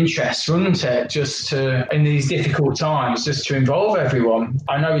interest, wouldn't it? Just to, in these difficult times, just to involve everyone.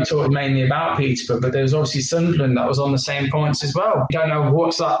 I know we talked mainly about Peterborough, but there was obviously Sunderland that was on the same points as well. You don't know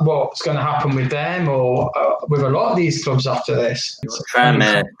what's going to happen with them or with a lot of these clubs after this.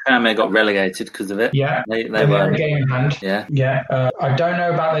 Tranmere got relegated because of it. Yeah, they were a game in hand. Yeah. I don't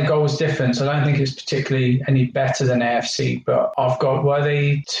know about their goals difference. I don't think it's particularly any better than AFC, but were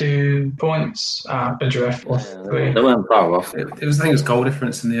they 2 points adrift or 3? They weren't far off. I think it was goal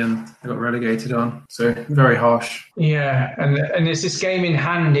difference in the end. They got relegated on, so very harsh. Yeah, and it's this game in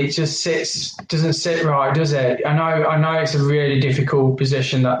hand. It just doesn't sit right, does it? I know it's a really difficult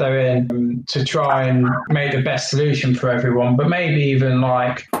position that they're in to try and make the best solution for everyone. But maybe even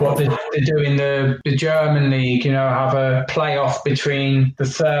like what they do in the German league, have a playoff between the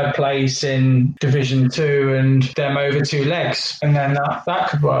 3rd place in Division 2 and them over 2 legs, and then that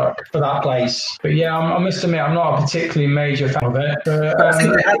could work for that place. But yeah, I must admit, I'm not a particularly major fan of it. But, I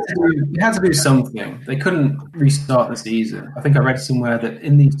think they had to do something. They couldn't restart the season. I think I read somewhere that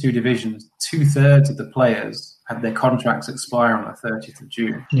in these 2 divisions, 2/3 of the players had their contracts expire on the 30th of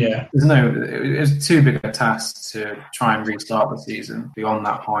June. Yeah. It was too big a task to try and restart the season beyond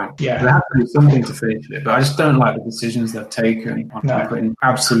that point. Yeah. They have to do something to finish it, but I just don't like the decisions they've taken on putting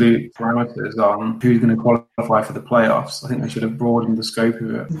absolute parameters on who's going to qualify for the playoffs. I think they should have broadened the scope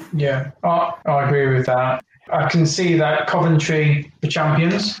of it. Yeah, I agree with that. I can see that Coventry were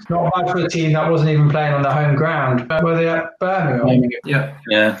champions. Not bad for a team that wasn't even playing on their home ground. Were they at Birmingham? Yeah.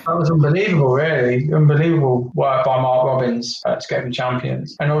 That was unbelievable, really. Unbelievable work by Mark Robbins to get them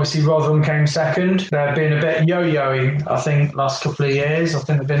champions. And obviously Rotherham came second. They've been a bit yo-yoing, I think, last couple of years. I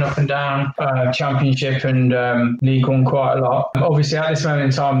think they've been up and down Championship and League One quite a lot. Obviously, at this moment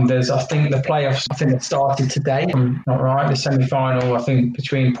in time, I think the playoffs, have started today. I'm not right. The semi-final, I think,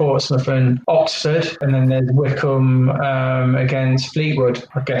 between Portsmouth and Oxford. And then there's Wycombe against Fleetwood,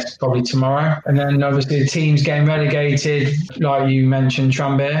 I guess, probably tomorrow. And then obviously the teams getting relegated, like you mentioned,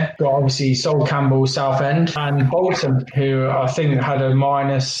 Tranmere. Got obviously Sol Campbell, Southend, and Bolton, who I think had a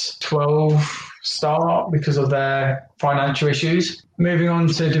 -12 start because of their financial issues. Moving on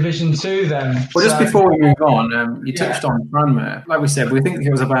to Division 2 then. Well, just before we move on, you touched on Tranmere. Like we said, we think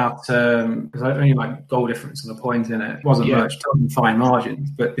it was about, because only like goal difference of a point in it. It wasn't much, fine margins.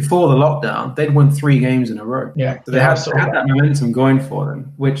 But before the lockdown, they'd won 3 games in a row. Yeah. So they had that momentum going for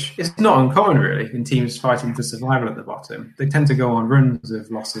them, which is not uncommon really in teams fighting for survival at the bottom. They tend to go on runs of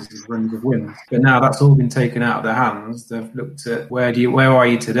losses and runs of wins. But now that's all been taken out of their hands. They've looked at where are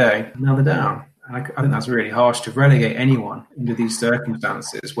you today? Now they're down. I think that's really harsh to relegate anyone under these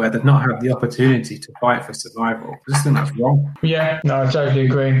circumstances where they've not had the opportunity to fight for survival. I just think that's wrong. Yeah, no, I totally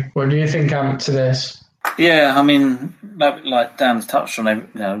agree. What do you think, Ant, to this? Yeah, I mean, like Dan's touched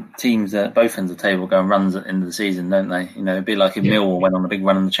on, teams at both ends of the table go on runs at the end of the season, don't they? It'd be like if Millwall went on a big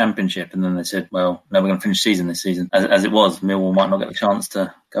run in the Championship and then they said, well, no, we're going to finish the season this season. As it was, Millwall might not get the chance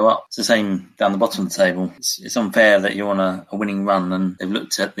to go up. It's the same down the bottom of the table. It's unfair that you're on a winning run and they've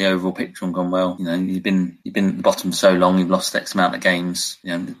looked at the overall picture and gone, well, you've been at the bottom for so long, you've lost X amount of games,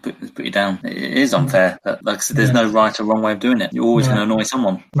 put you down. It is unfair. But like I said, there's no right or wrong way of doing it. You're always going to annoy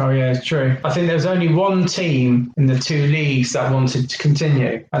someone. Well, yeah, it's true. I think there's only one team in the two leagues that wanted to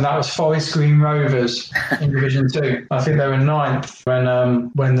continue, and that was Forest Green Rovers in Division 2. I think they were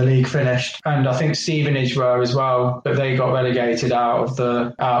 9th when the league finished, and I think Stevenage were as well, but they got relegated out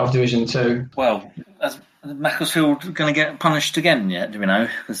of Division 2. Well, is Macclesfield going to get punished again yet? Do we know?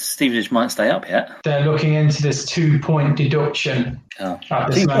 Because Stevenage might stay up yet. They're looking into this 2-point deduction. Oh.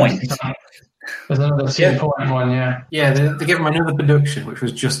 At this 2 points. There's another 2-point one, yeah. Yeah, they give them another deduction, which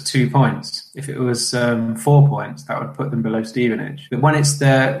was just 2 points. If it was 4 points, that would put them below Stevenage. But when it's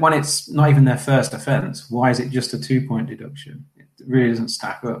not even their first offence, why is it just a 2-point deduction? It really doesn't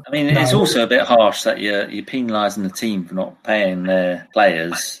stack up. I mean, it's also a bit harsh that you're penalising the team for not paying their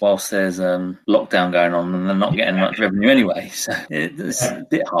players whilst there's lockdown going on and they're not getting much revenue anyway. So it's a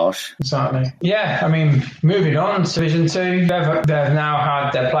bit harsh. Exactly. Yeah, I mean, moving on to Division 2, they've now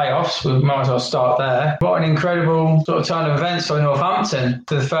had their playoffs. We might as well start there. What an incredible sort of turn of events for Northampton.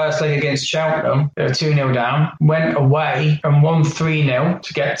 To the first leg against Cheltenham, they were 2-0 down, went away and won 3-0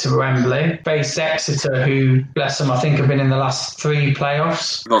 to get to Wembley. Faced Exeter, who, bless them, I think have been in the last 3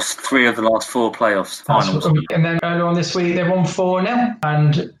 playoffs. Lost 3 of the last 4 playoffs finals. And then earlier on this week, they won 4-0.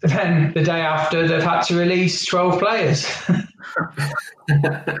 And then the day after, they've had to release 12 players.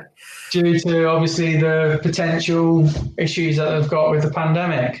 Due to obviously the potential issues that they've got with the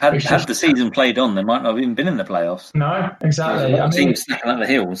pandemic. Had the season played on, they might not have even been in the playoffs. No, exactly. Teams snapping at the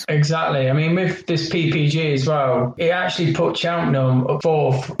heels. Exactly. I mean, with this PPG as well, it actually put Cheltenham up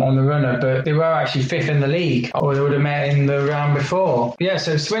 4th on the runner, but they were actually 5th in the league, or they would have met in the round before. Yeah,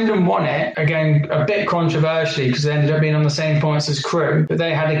 so Swindon won it, again, a bit controversially, because they ended up being on the same points as Crewe, but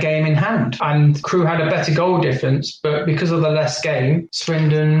they had a game in hand, and Crewe had a better goal difference, but because of the less game,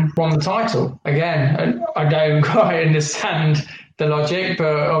 Swindon won the title. Again, I don't quite understand the logic,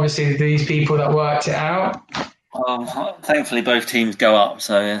 but obviously these people that worked it out. Thankfully, both teams go up,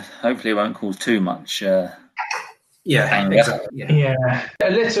 so hopefully it won't cause too much exactly. Yeah.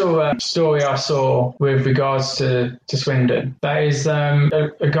 A little story I saw with regards to Swindon. That is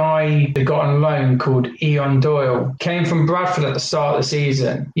a guy that got on loan called Ian Doyle. Came from Bradford at the start of the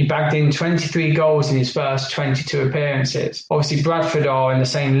season. He bagged in 23 goals in his first 22 appearances. Obviously, Bradford are in the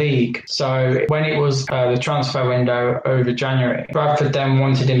same league. So when it was the transfer window over January, Bradford then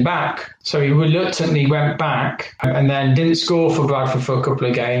wanted him back. So he reluctantly went back and then didn't score for Bradford for a couple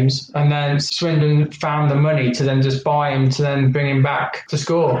of games. And then Swindon found the money to then just buy him to then bring him back to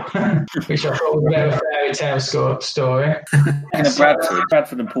score, which I thought was a bit of a fairy tale story.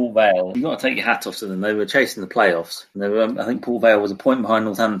 Bradford and Paul Vale, you've got to take your hat off to them. They were chasing the playoffs. They were, I think Paul Vale was a point behind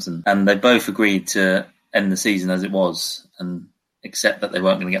Northampton, and they both agreed to end the season as it was and accept that they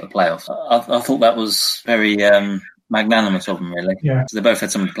weren't going to get the playoffs. I thought that was very magnanimous of them, really. Yeah. So they both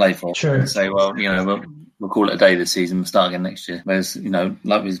had something to play for. True. And say, well, we'll call it a day this season. We'll start again next year. Whereas,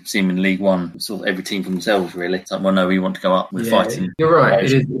 like we've seen in League One, sort of every team for themselves, really. It's like, well, no, we want to go up. We're fighting. You're right.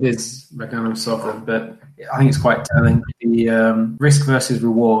 It is magnanimous of them, but I think it's quite telling. The risk versus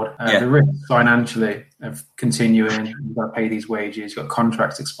reward. The risk financially of continuing, you've got to pay these wages, you've got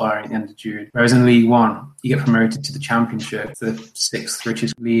contracts expiring at the end of June. Whereas in League One, you get promoted to the Championship, the 6th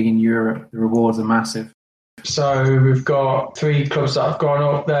richest league in Europe. The rewards are massive. So we've got 3 clubs that have gone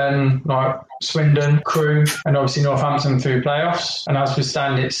up then, like Swindon, Crewe, and obviously Northampton through playoffs. And as we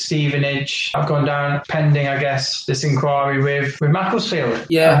stand, it's Stevenage. I've gone down pending, I guess, this inquiry with Macclesfield.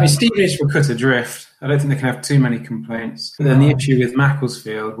 Yeah, I mean, Stevenage were cut adrift. I don't think they can have too many complaints. But then the issue with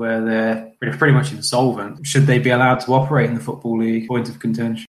Macclesfield, where they're pretty much insolvent, should they be allowed to operate in the Football League? Point of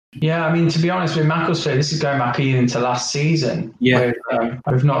contention. Yeah, I mean, to be honest with Macclesfield, this is going back even to last season. Yeah. I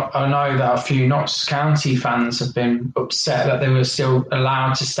know that a few Notts County fans have been upset that they were still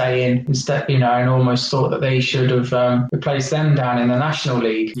allowed to stay in instead, and almost thought that they should have replaced them down in the National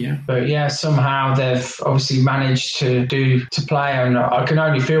League. Yeah. But yeah, somehow they've obviously managed to play, and I can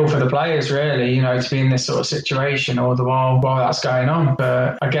only feel for the players really, to be in this sort of situation all the while that's going on.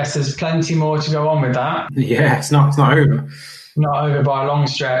 But I guess there's plenty more to go on with that. Yeah, it's not over. Not over by a long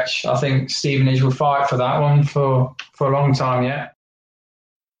stretch. I think Stevenage will fight for that one for a long time yet.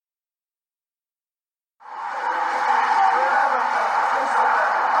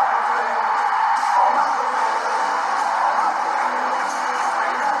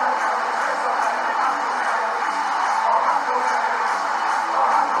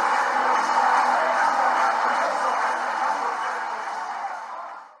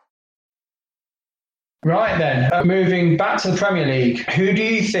 Right then, moving back to the Premier League, who do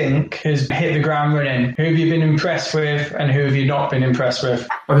you think has hit the ground running? Who have you been impressed with and who have you not been impressed with?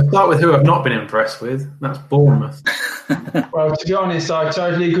 I'll start with who I've not been impressed with. That's Bournemouth. Well, to be honest, I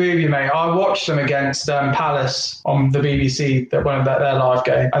totally agree with you, mate. I watched them against Palace on the BBC, one of their live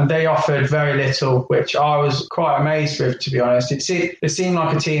game, and they offered very little, which I was quite amazed with, to be honest. It seemed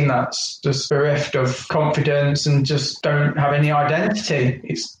like a team that's just bereft of confidence and just don't have any identity.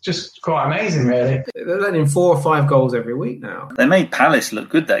 It's just quite amazing, really. They're letting in 4 or 5 goals every week now. They made Palace look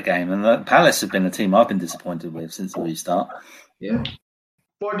good that game, and Palace have been a team I've been disappointed with since the restart. Yeah.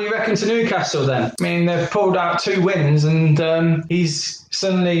 What do you reckon to Newcastle then? I mean, they've pulled out 2 wins and he's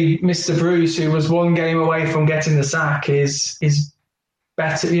suddenly Mr. Bruce, who was 1 game away from getting the sack, is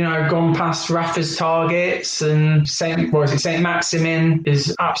better, gone past Rafa's targets, and Saint Maximin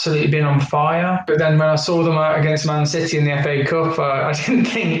has absolutely been on fire. But then when I saw them against Man City in the FA Cup, I didn't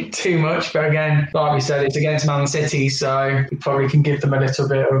think too much. But again, like we said, it's against Man City, so we probably can give them a little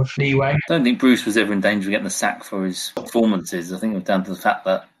bit of leeway. I don't think Bruce was ever in danger of getting the sack for his performances. I think it was down to the fact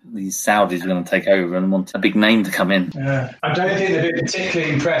that these Saudis were going to take over and want a big name to come in. Yeah. I don't think they've been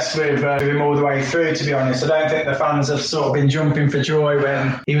particularly impressed with him all the way through, to be honest. I don't think the fans have sort of been jumping for joy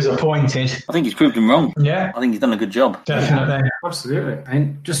when he was appointed. I think he's proved them wrong. Yeah. I think he's done a good job. Definitely. Yeah, absolutely.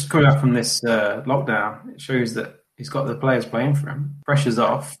 And just coming up from this lockdown, it shows that he's got the players playing for him. Pressure's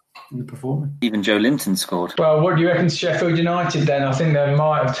off. The performance. Even Joe Linton scored. Well, what do you reckon to Sheffield United then? I think they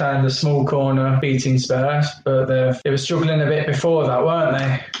might have turned a small corner beating Spurs, but they were struggling a bit before that, weren't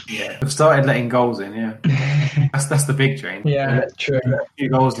they? Yeah. They've started letting goals in, yeah. That's the big change. Yeah, true. A few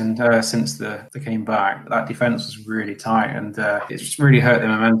goals in since they came back. That defence was really tight and it's really hurt their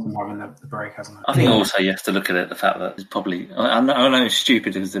momentum having the break, hasn't it? I think also you have to look at it, the fact that it's probably, I know it's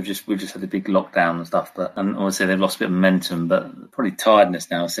stupid because we've just had a big lockdown and stuff, but and obviously they've lost a bit of momentum, but probably tiredness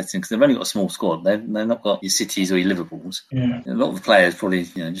now is setting because they've only got a small squad. They've not got your Cities or your Liverpools. Yeah. A lot of the players probably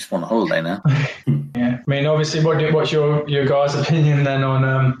just want a holiday now. Yeah, I mean, obviously, what's your guys' opinion then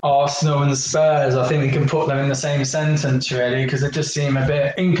on Arsenal and Spurs? I think we can put them in the same sentence, really, because they just seem a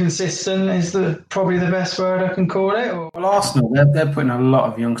bit inconsistent. Is probably the best word I can call it? Well, Arsenal, they're putting a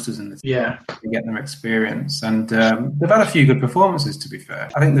lot of youngsters in the team to get them experience, and they've had a few good performances. To be fair,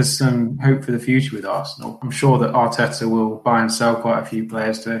 I think there's some hope for the future with Arsenal. I'm sure that Arteta will buy and sell quite a few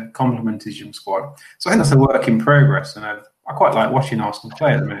players to complement his young squad. So I think that's a work in progress, and I quite like watching Arsenal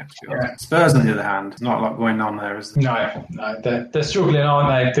play at the minute, to be honest. Spurs, on the other hand, not a lot going on there, is there? No, they're struggling,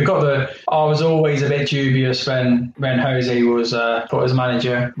 aren't they? I was always a bit dubious when Jose was put as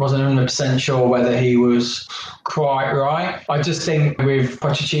manager. Wasn't 100% sure whether he was quite right. I just think with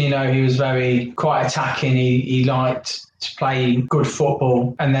Pochettino, he was quite attacking. He liked to play good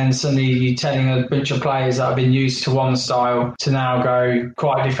football, and then suddenly you're telling a bunch of players that have been used to one style to now go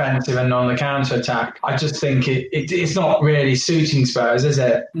quite defensive and on the counter-attack. I just think it's not really suiting Spurs, is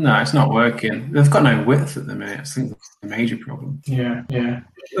it? No, it's not working. They've got no width at the minute. I think that's the major problem. Yeah. They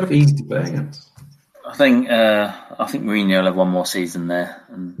look easy to play against. I think Mourinho will have one more season there,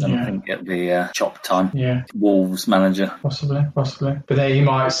 and I think it'll be chop time. Yeah, Wolves manager, possibly. But then he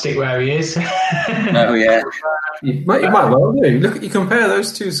might stick where he is. Oh yeah, you might well do. Look, you compare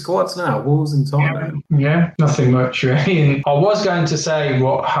those two squads now, Wolves and Tottenham. Yeah, nothing much really. And I was going to say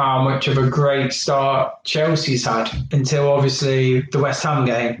how much of a great start Chelsea's had until obviously the West Ham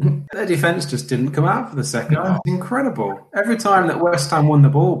game. Their defence just didn't come out for the second half. Incredible. Every time that West Ham won the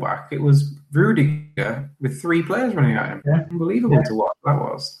ball back, it was Rudiger with 3 players running at him. Yeah. Unbelievable to watch that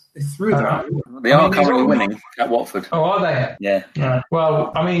was. They threw that. They are currently winning at Watford. Oh, are they? Yeah.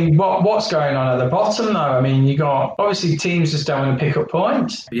 Well, I mean, what's going on at the bottom, though? I mean, you got obviously teams just don't want to pick up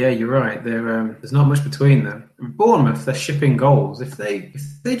points. Yeah, you're right. There's not much between them. Bournemouth, they're shipping goals. If they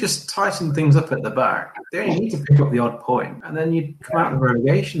just tighten things up at the back, they only need to pick up the odd point, and then you come out of the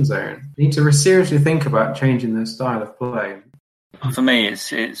relegation zone. You need to seriously think about changing their style of play. For me,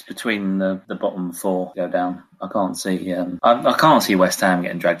 it's between the bottom 4 go down. I can't see I can't see West Ham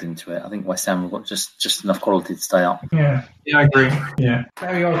getting dragged into it. I think West Ham have got just enough quality to stay up. Yeah, I agree. Yeah,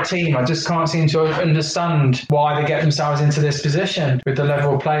 very odd team. I just can't seem to understand why they get themselves into this position with the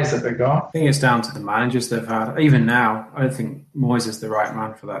level of players that they've got. I think it's down to the managers they've had. Even now, I don't think Moyes is the right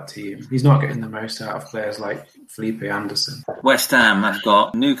man for that team. He's not getting the most out of players like Felipe Anderson. West Ham have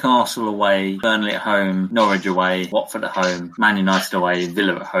got Newcastle away, Burnley at home, Norwich away, Watford at home, Man United away,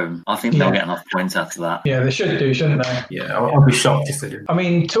 Villa at home. I think they'll get enough points out of that. Yeah, they should should do, shouldn't they? Yeah, I'll be shocked if they do. I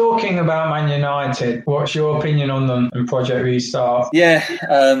mean, talking about Man United, what's your opinion on them and Project Restart? Yeah,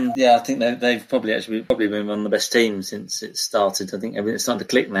 I think they've probably been one of the best teams since it started. I think everything's starting to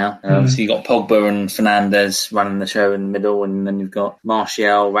click now. So you've got Pogba and Fernandes running the show in the middle, and then you've got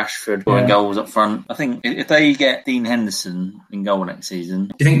Martial, Rashford scoring goals up front. I think if they get Dean Henderson in goal next season...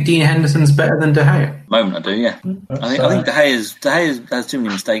 Do you think Dean Henderson's better than De Gea? At the moment, I do, yeah. I think De Gea has too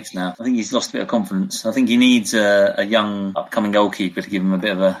many mistakes now. I think he's lost a bit of confidence. I think he needs a young, upcoming goalkeeper to give him a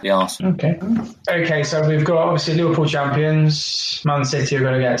bit of the arse. Okay, so we've got obviously Liverpool champions. Man City are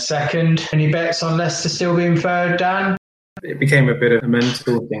going to get second. Any bets on Leicester still being third, Dan? It became a bit of a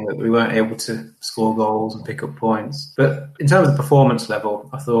mental thing that we weren't able to score goals and pick up points. But in terms of performance level,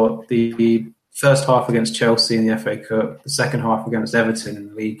 I thought the first half against Chelsea in the FA Cup, the second half against Everton in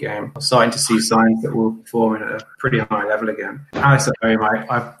the league game, I was starting to see signs that we're performing at a pretty high level again. Alex at home,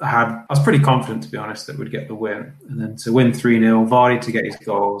 I was pretty confident, to be honest, that we'd get the win. And then to win 3-0, Vardy to get his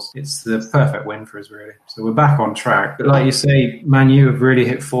goals, it's the perfect win for us, really. So we're back on track. But like you say, Man U have really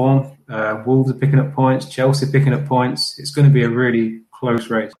hit form. Wolves are picking up points, Chelsea picking up points. It's going to be a really close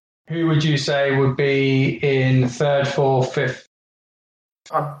race. Who would you say would be in third, fourth, fifth?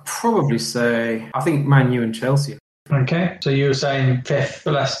 I'd probably say, I think Man U and Chelsea. Okay, so you were saying fifth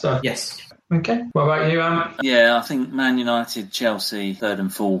for Leicester? Yes. Okay, what about you, Am? Yeah, I think Man United, Chelsea, third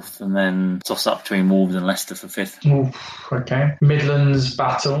and fourth, and then toss up between Wolves and Leicester for fifth. Oof, okay. Midlands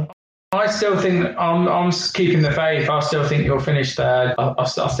battle. I still think I'm keeping the faith. I still think you'll finish third. I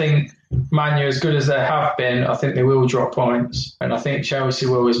think Man U, as good as they have been, I think they will drop points. And I think Chelsea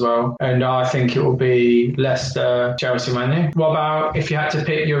will as well. And I think it will be Leicester, Chelsea, Man U. What about if you had to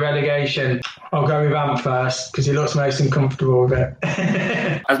pick your relegation? I'll go with Ant first because he looks most uncomfortable with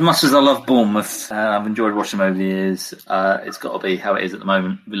it. As much as I love Bournemouth, I've enjoyed watching them over the years. It's got to be how it is at the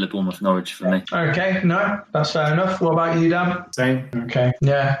moment. Villa, Bournemouth, Norwich for me. Okay, no, that's fair enough. What about you, Dan? Same. Okay,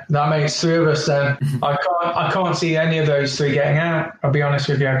 yeah, that makes three of us then. I can't see any of those three getting out. I'll be honest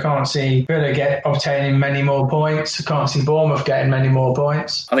with you, I can't see Villa obtaining many more points. I can't see Bournemouth getting many more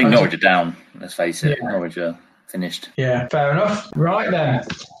points. I think Norwich are down, let's face it. Yeah. Norwich are finished. Yeah, fair enough. Right then.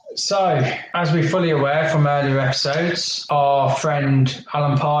 So, as we're fully aware from earlier episodes, our friend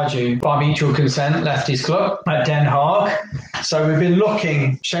Alan Pardew, by mutual consent, left his club at Den Haag. So we've been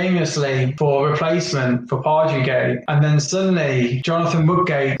looking shamelessly for a replacement for Pardewgate. And then suddenly, Jonathan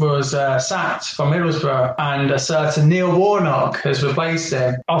Woodgate was sacked from Middlesbrough and a certain Neil Warnock has replaced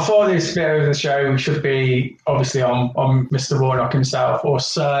him. I thought this bit of the show should be obviously on Mr. Warnock himself, or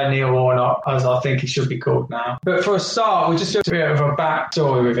Sir Neil Warnock, as I think he should be called now. But for a start, we'll just do a bit of a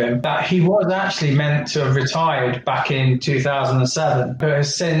backstory with him, that he was actually meant to have retired back in 2007, but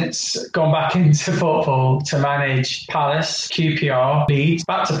has since gone back into football to manage Palace, QPR, Leeds,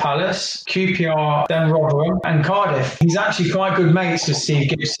 back to Palace, QPR, then Rotherham and Cardiff. He's actually quite good mates with Steve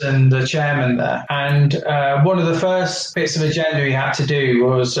Gibson, the chairman there. And one of the first bits of agenda he had to do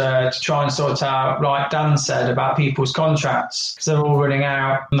was to try and sort out, like Dan said, about people's contracts, because they're all running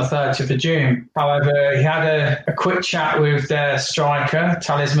out on the 30th of June. However, he had a quick chat with their striker,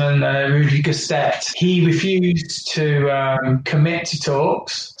 talisman, Rudy Gustet. He refused to commit to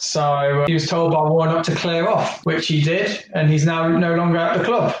talks, so he was told by Warnock to clear off, which he did, and he's now no longer at the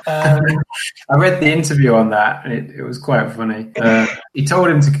club. I read the interview on that, and it was quite funny. He told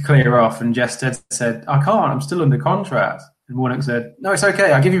him to clear off, and Gustet said, "I can't, I'm still under contract." And Warnock said, "No, it's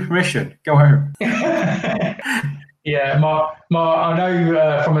okay, I'll give you permission. Go home." Yeah, I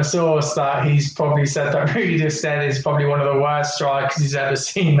know from a source that he's probably said that Rudy Gustet is probably one of the worst strikers he's ever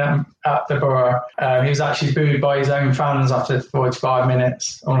seen them at the Borough. He was actually booed by his own fans after 45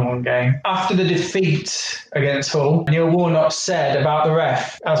 minutes on one game. After the defeat against Hull, Neil Warnock said about the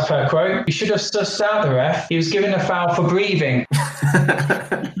ref, as per quote, "He should have sussed out the ref. He was given a foul for breathing."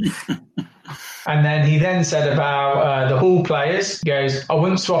 And then he then said about the Hull players, he goes, "I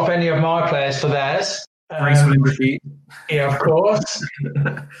wouldn't swap any of my players for theirs." Yeah, of course.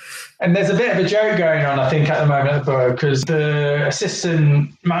 And there's a bit of a joke going on, I think, at the moment at the Borough, because the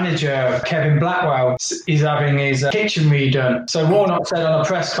assistant manager, Kevin Blackwell, is having his kitchen redone. So Warnock said on a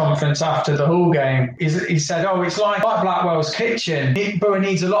press conference after the Hull game, he said, "Oh, it's like Blackwell's kitchen. Borough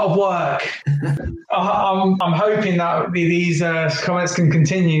needs a lot of work." I'm hoping that these comments can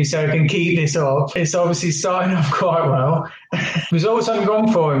continue so we can keep this up. It's obviously starting off quite well. Results haven't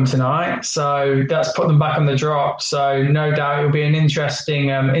gone for him tonight, so that's put them back on the drop. So no doubt it'll be an interesting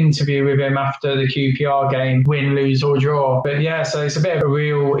interview with him after the QPR game, win, lose or draw. But yeah, so it's a bit of a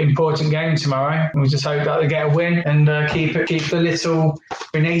real important game tomorrow. We just hope that they get a win and keep the little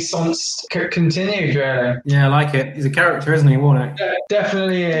renaissance continued, really. Yeah, I like it. He's a character, isn't he, Warnock? Yeah,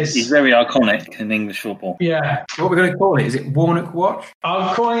 definitely is. He's very iconic in English football. Yeah. What we're going to call it? Is it Warnock Watch?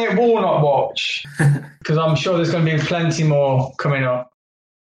 I'm calling it Warnock Watch because I'm sure there's going to be plenty more coming up.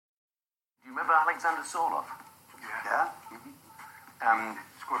 You remember Alexander Soloff? Yeah? Mm-hmm.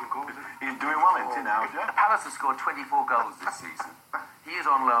 Scored a goal. He's doing well, isn't he, now? Yeah. Palace has scored 24 goals this season. He is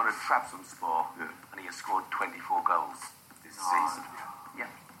on loan at Trabzonspor, and he has scored 24 goals this season. Yeah.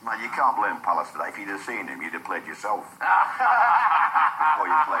 Man, you can't blame Palace for that. If you'd have seen him, you'd have played yourself. Before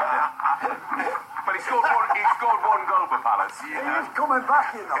you played him. But he scored one goal for Palace. He's coming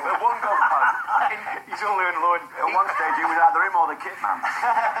back, you know. One goal for Palace. He's only on loan. At one stage, he was either him or the kit man.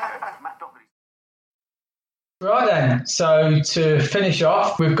 Matt Doherty. Right then, so to finish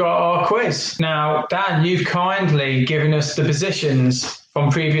off, we've got our quiz. Now, Dan, you've kindly given us the positions from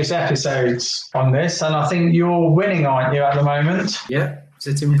previous episodes on this, and I think you're winning, aren't you, at the moment? Yeah.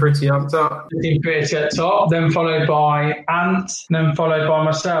 Sitting pretty up top. Sitting pretty at top, then followed by Ant, then followed by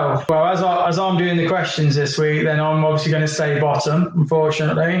myself. Well, as I'm doing the questions this week, then I'm obviously going to stay bottom,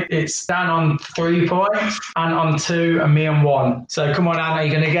 unfortunately. It's Dan on 3 points, Ant on 2, and me on 1. So come on, Ant, are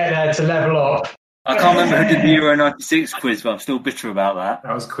you going to get there to level up? I can't remember who did the Euro 96 quiz, but I'm still bitter about that.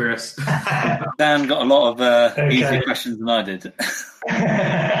 That was Chris. Dan got a lot of easier questions than I did.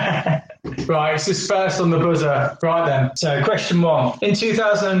 Right, it's dispersed on the buzzer. Right then. So, question 1. In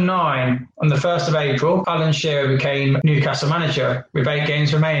 2009, on the 1st of April, Alan Shearer became Newcastle manager with 8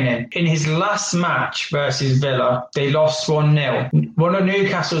 games remaining. In his last match versus Villa, they lost 1-0. One of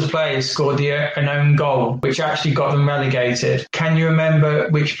Newcastle's players scored an own goal, which actually got them relegated. Can you remember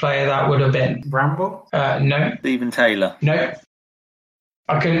which player that would have been? Bramble? No. Stephen Taylor. No.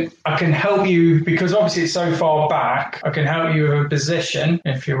 I can help you because obviously it's so far back. I can help you with a position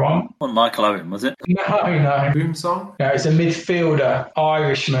if you want. Wasn't Michael Owen, was it? No. Boomsong? No, it's a midfielder,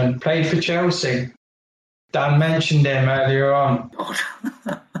 Irishman, played for Chelsea. Dan mentioned him earlier on.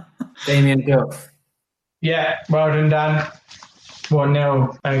 Damien Duff. Yeah, well done, Dan.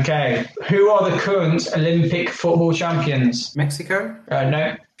 1-0. Okay. Who are the current Olympic football champions? Mexico?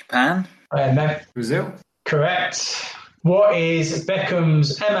 No. Japan? No. Brazil? Correct. What is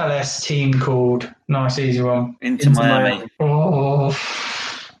Beckham's MLS team called? Nice, easy one. Inter Miami. Oh,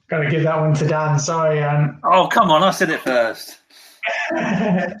 gotta give that one to Dan. Sorry, Anne. Oh, come on, I said it first.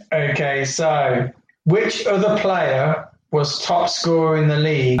 Okay, so which other player was top scorer in the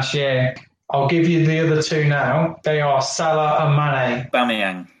league last year? I'll give you the other 2 now. They are Salah and Mane.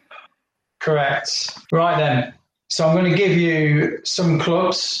 Aubameyang. Correct. Right then. So I'm going to give you some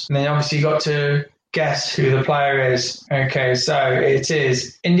clubs, and then obviously you got to guess who the player is. Okay, so it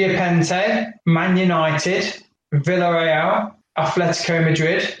is Independiente, Man United, Villarreal, Atletico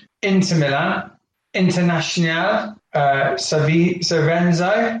Madrid, Inter Milan, Internacional,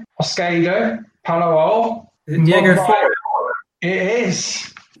 Cervenzo, Oscedo, Pallarol. Diego Forlan. It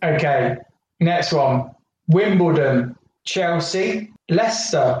is. Okay, next one. Wimbledon, Chelsea,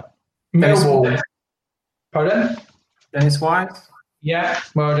 Leicester, Millwall. Pardon? Dennis White. Yeah,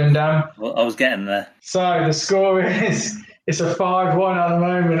 well done, Dan. Well, I was getting there. So the score is it's a 5-1 at the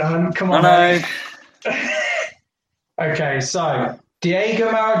moment. Come on. I know. Okay, so Diego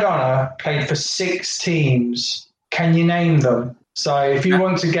Maradona played for 6 teams. Can you name them? So if you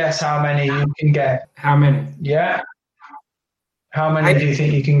want to guess how many you can get. How many? Yeah. How many do you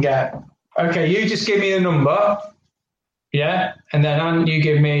think you can get? Okay, you just give me a number. Yeah, and then you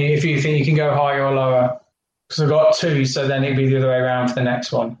give me if you think you can go higher or lower. Because I've got 2, so then it'd be the other way around for the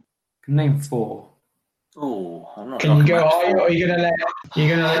next one. Name 4. Oh, I'm not. Can you go higher, or are you gonna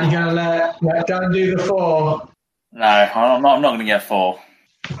let Dan do the 4? No, I'm not going to get 4.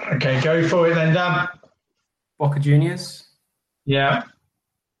 Okay, go for it then, Dan. Boca Juniors. Yeah.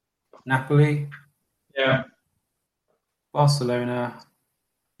 Napoli. Yeah. Barcelona.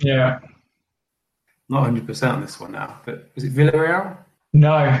 Yeah. Not 100% on this one now, but was it Villarreal?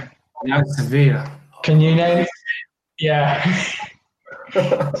 No. No, Sevilla. Can you name? Yeah.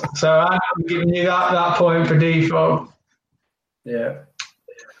 So I'm giving you that point for default. Yeah.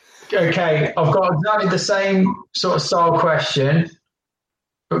 Okay, I've got exactly the same sort of style question,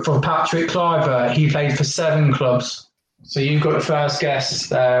 but for Patrick Kluivert, he played for 7 clubs. So you've got the first guess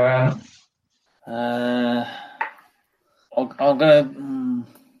there, Ant. I think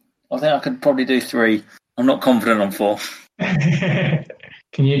I could probably do 3. I'm not confident on 4.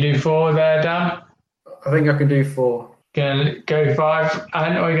 Can you do 4 there, Dan? I think I can do 4. Gonna go 5,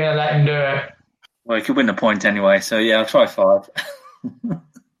 and or are you gonna let him do it? Well, he could win the point anyway, so yeah, I'll try 5.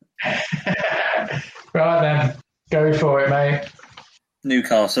 Right then, go for it, mate.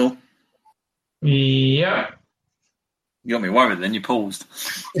 Newcastle. Yep. You got me worried then, you paused.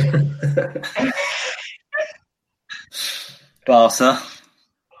 Barca.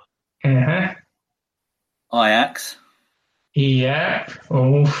 Uh-huh. Ajax. Yep.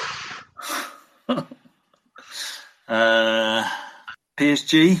 Oof.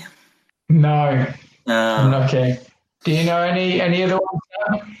 PSG. No. Unlucky. Do you know any other ones?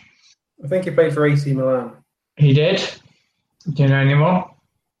 I think he played for AC Milan. He did. Do you know any more?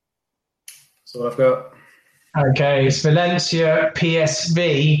 That's what I've got. Okay, it's Valencia,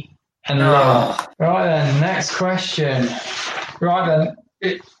 PSV, and Lille. Right then, next question. Right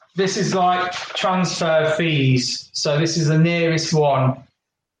then, this is like transfer fees. So this is the nearest one.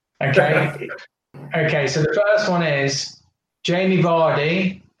 Okay. Okay, so the first one is Jamie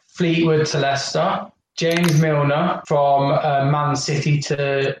Vardy, Fleetwood to Leicester. James Milner from Man City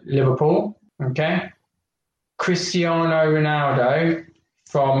to Liverpool. Okay. Cristiano Ronaldo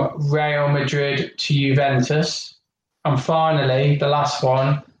from Real Madrid to Juventus. And finally, the last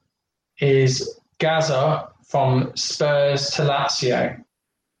one is Gaza from Spurs to Lazio.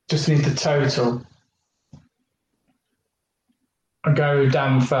 Just need the total. I'll go with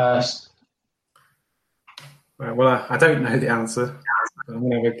Dan first. Right, well, I don't know the answer. I'm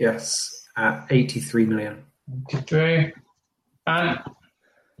going to have a guess at 83 million. 83. And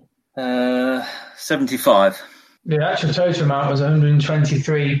 75. the actual total amount was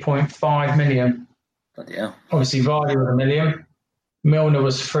 123.5 million. Bloody hell. Obviously, Vardy was $1 million. Milner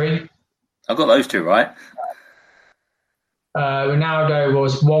was 3. I got those two right. Ronaldo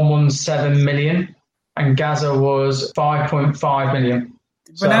was 117 million. And Gaza was 5.5 million.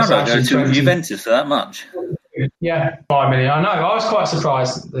 Did Ronaldo go to Juventus for that much? Yeah, 5 million. I know. I was quite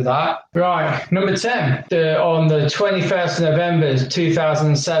surprised with that. Right, number 10. On the 21st of November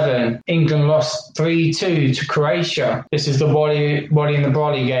 2007, England lost 3-2 to Croatia. This is the Wally in the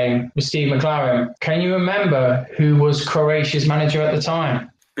Brolly game with Steve McLaren. Can you remember who was Croatia's manager at the time?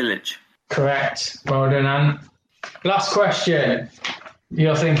 Bilic. Correct. Well done, Anne. Last question.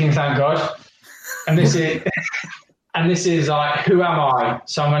 You're thinking, thank God. And this is like, who am I?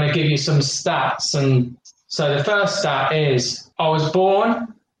 So I'm going to give you some stats. And so the first stat is, I was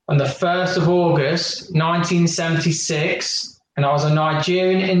born on the 1st of August, 1976, and I was a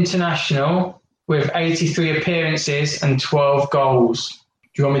Nigerian international with 83 appearances and 12 goals.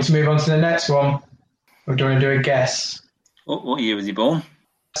 Do you want me to move on to the next one? Or do you want to do a guess? What year was he born?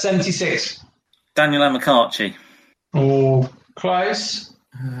 76. Daniel McCarthy. Oh, close.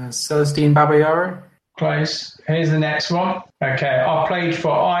 Celestine Babayaro. Close. Here's the next one. Okay, I played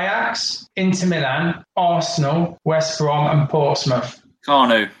for Ajax, Inter Milan, Arsenal, West Brom and Portsmouth.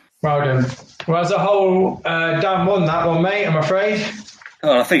 Carnu. Well done. Well, as a whole, Dan won that one, mate, I'm afraid.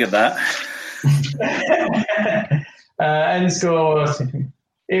 Oh, I figured that. End score,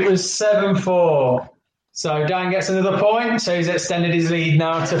 it was 7-4. So Dan gets another point. So he's extended his lead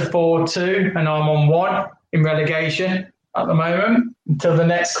now to 4-2, and I'm on 1 in relegation at the moment until the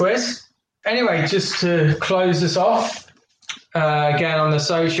next quiz. Anyway, just to close this off, again on the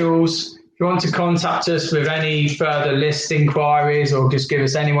socials, if you want to contact us with any further list inquiries or just give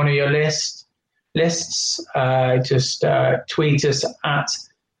us any one of your lists, just tweet us at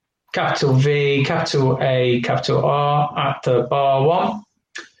capital V, capital A, capital R at the bar 1,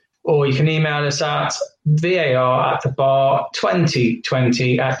 or you can email us at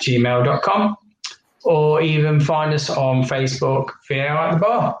var@thebar2020@gmail.com, or even find us on Facebook, VAR at the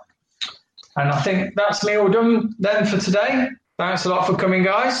bar. And I think that's me all done then for today. Thanks a lot for coming,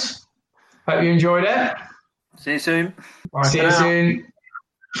 guys. Hope you enjoyed it. See you soon. See you soon.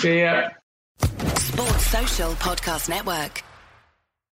 See ya. Sports Social Podcast Network.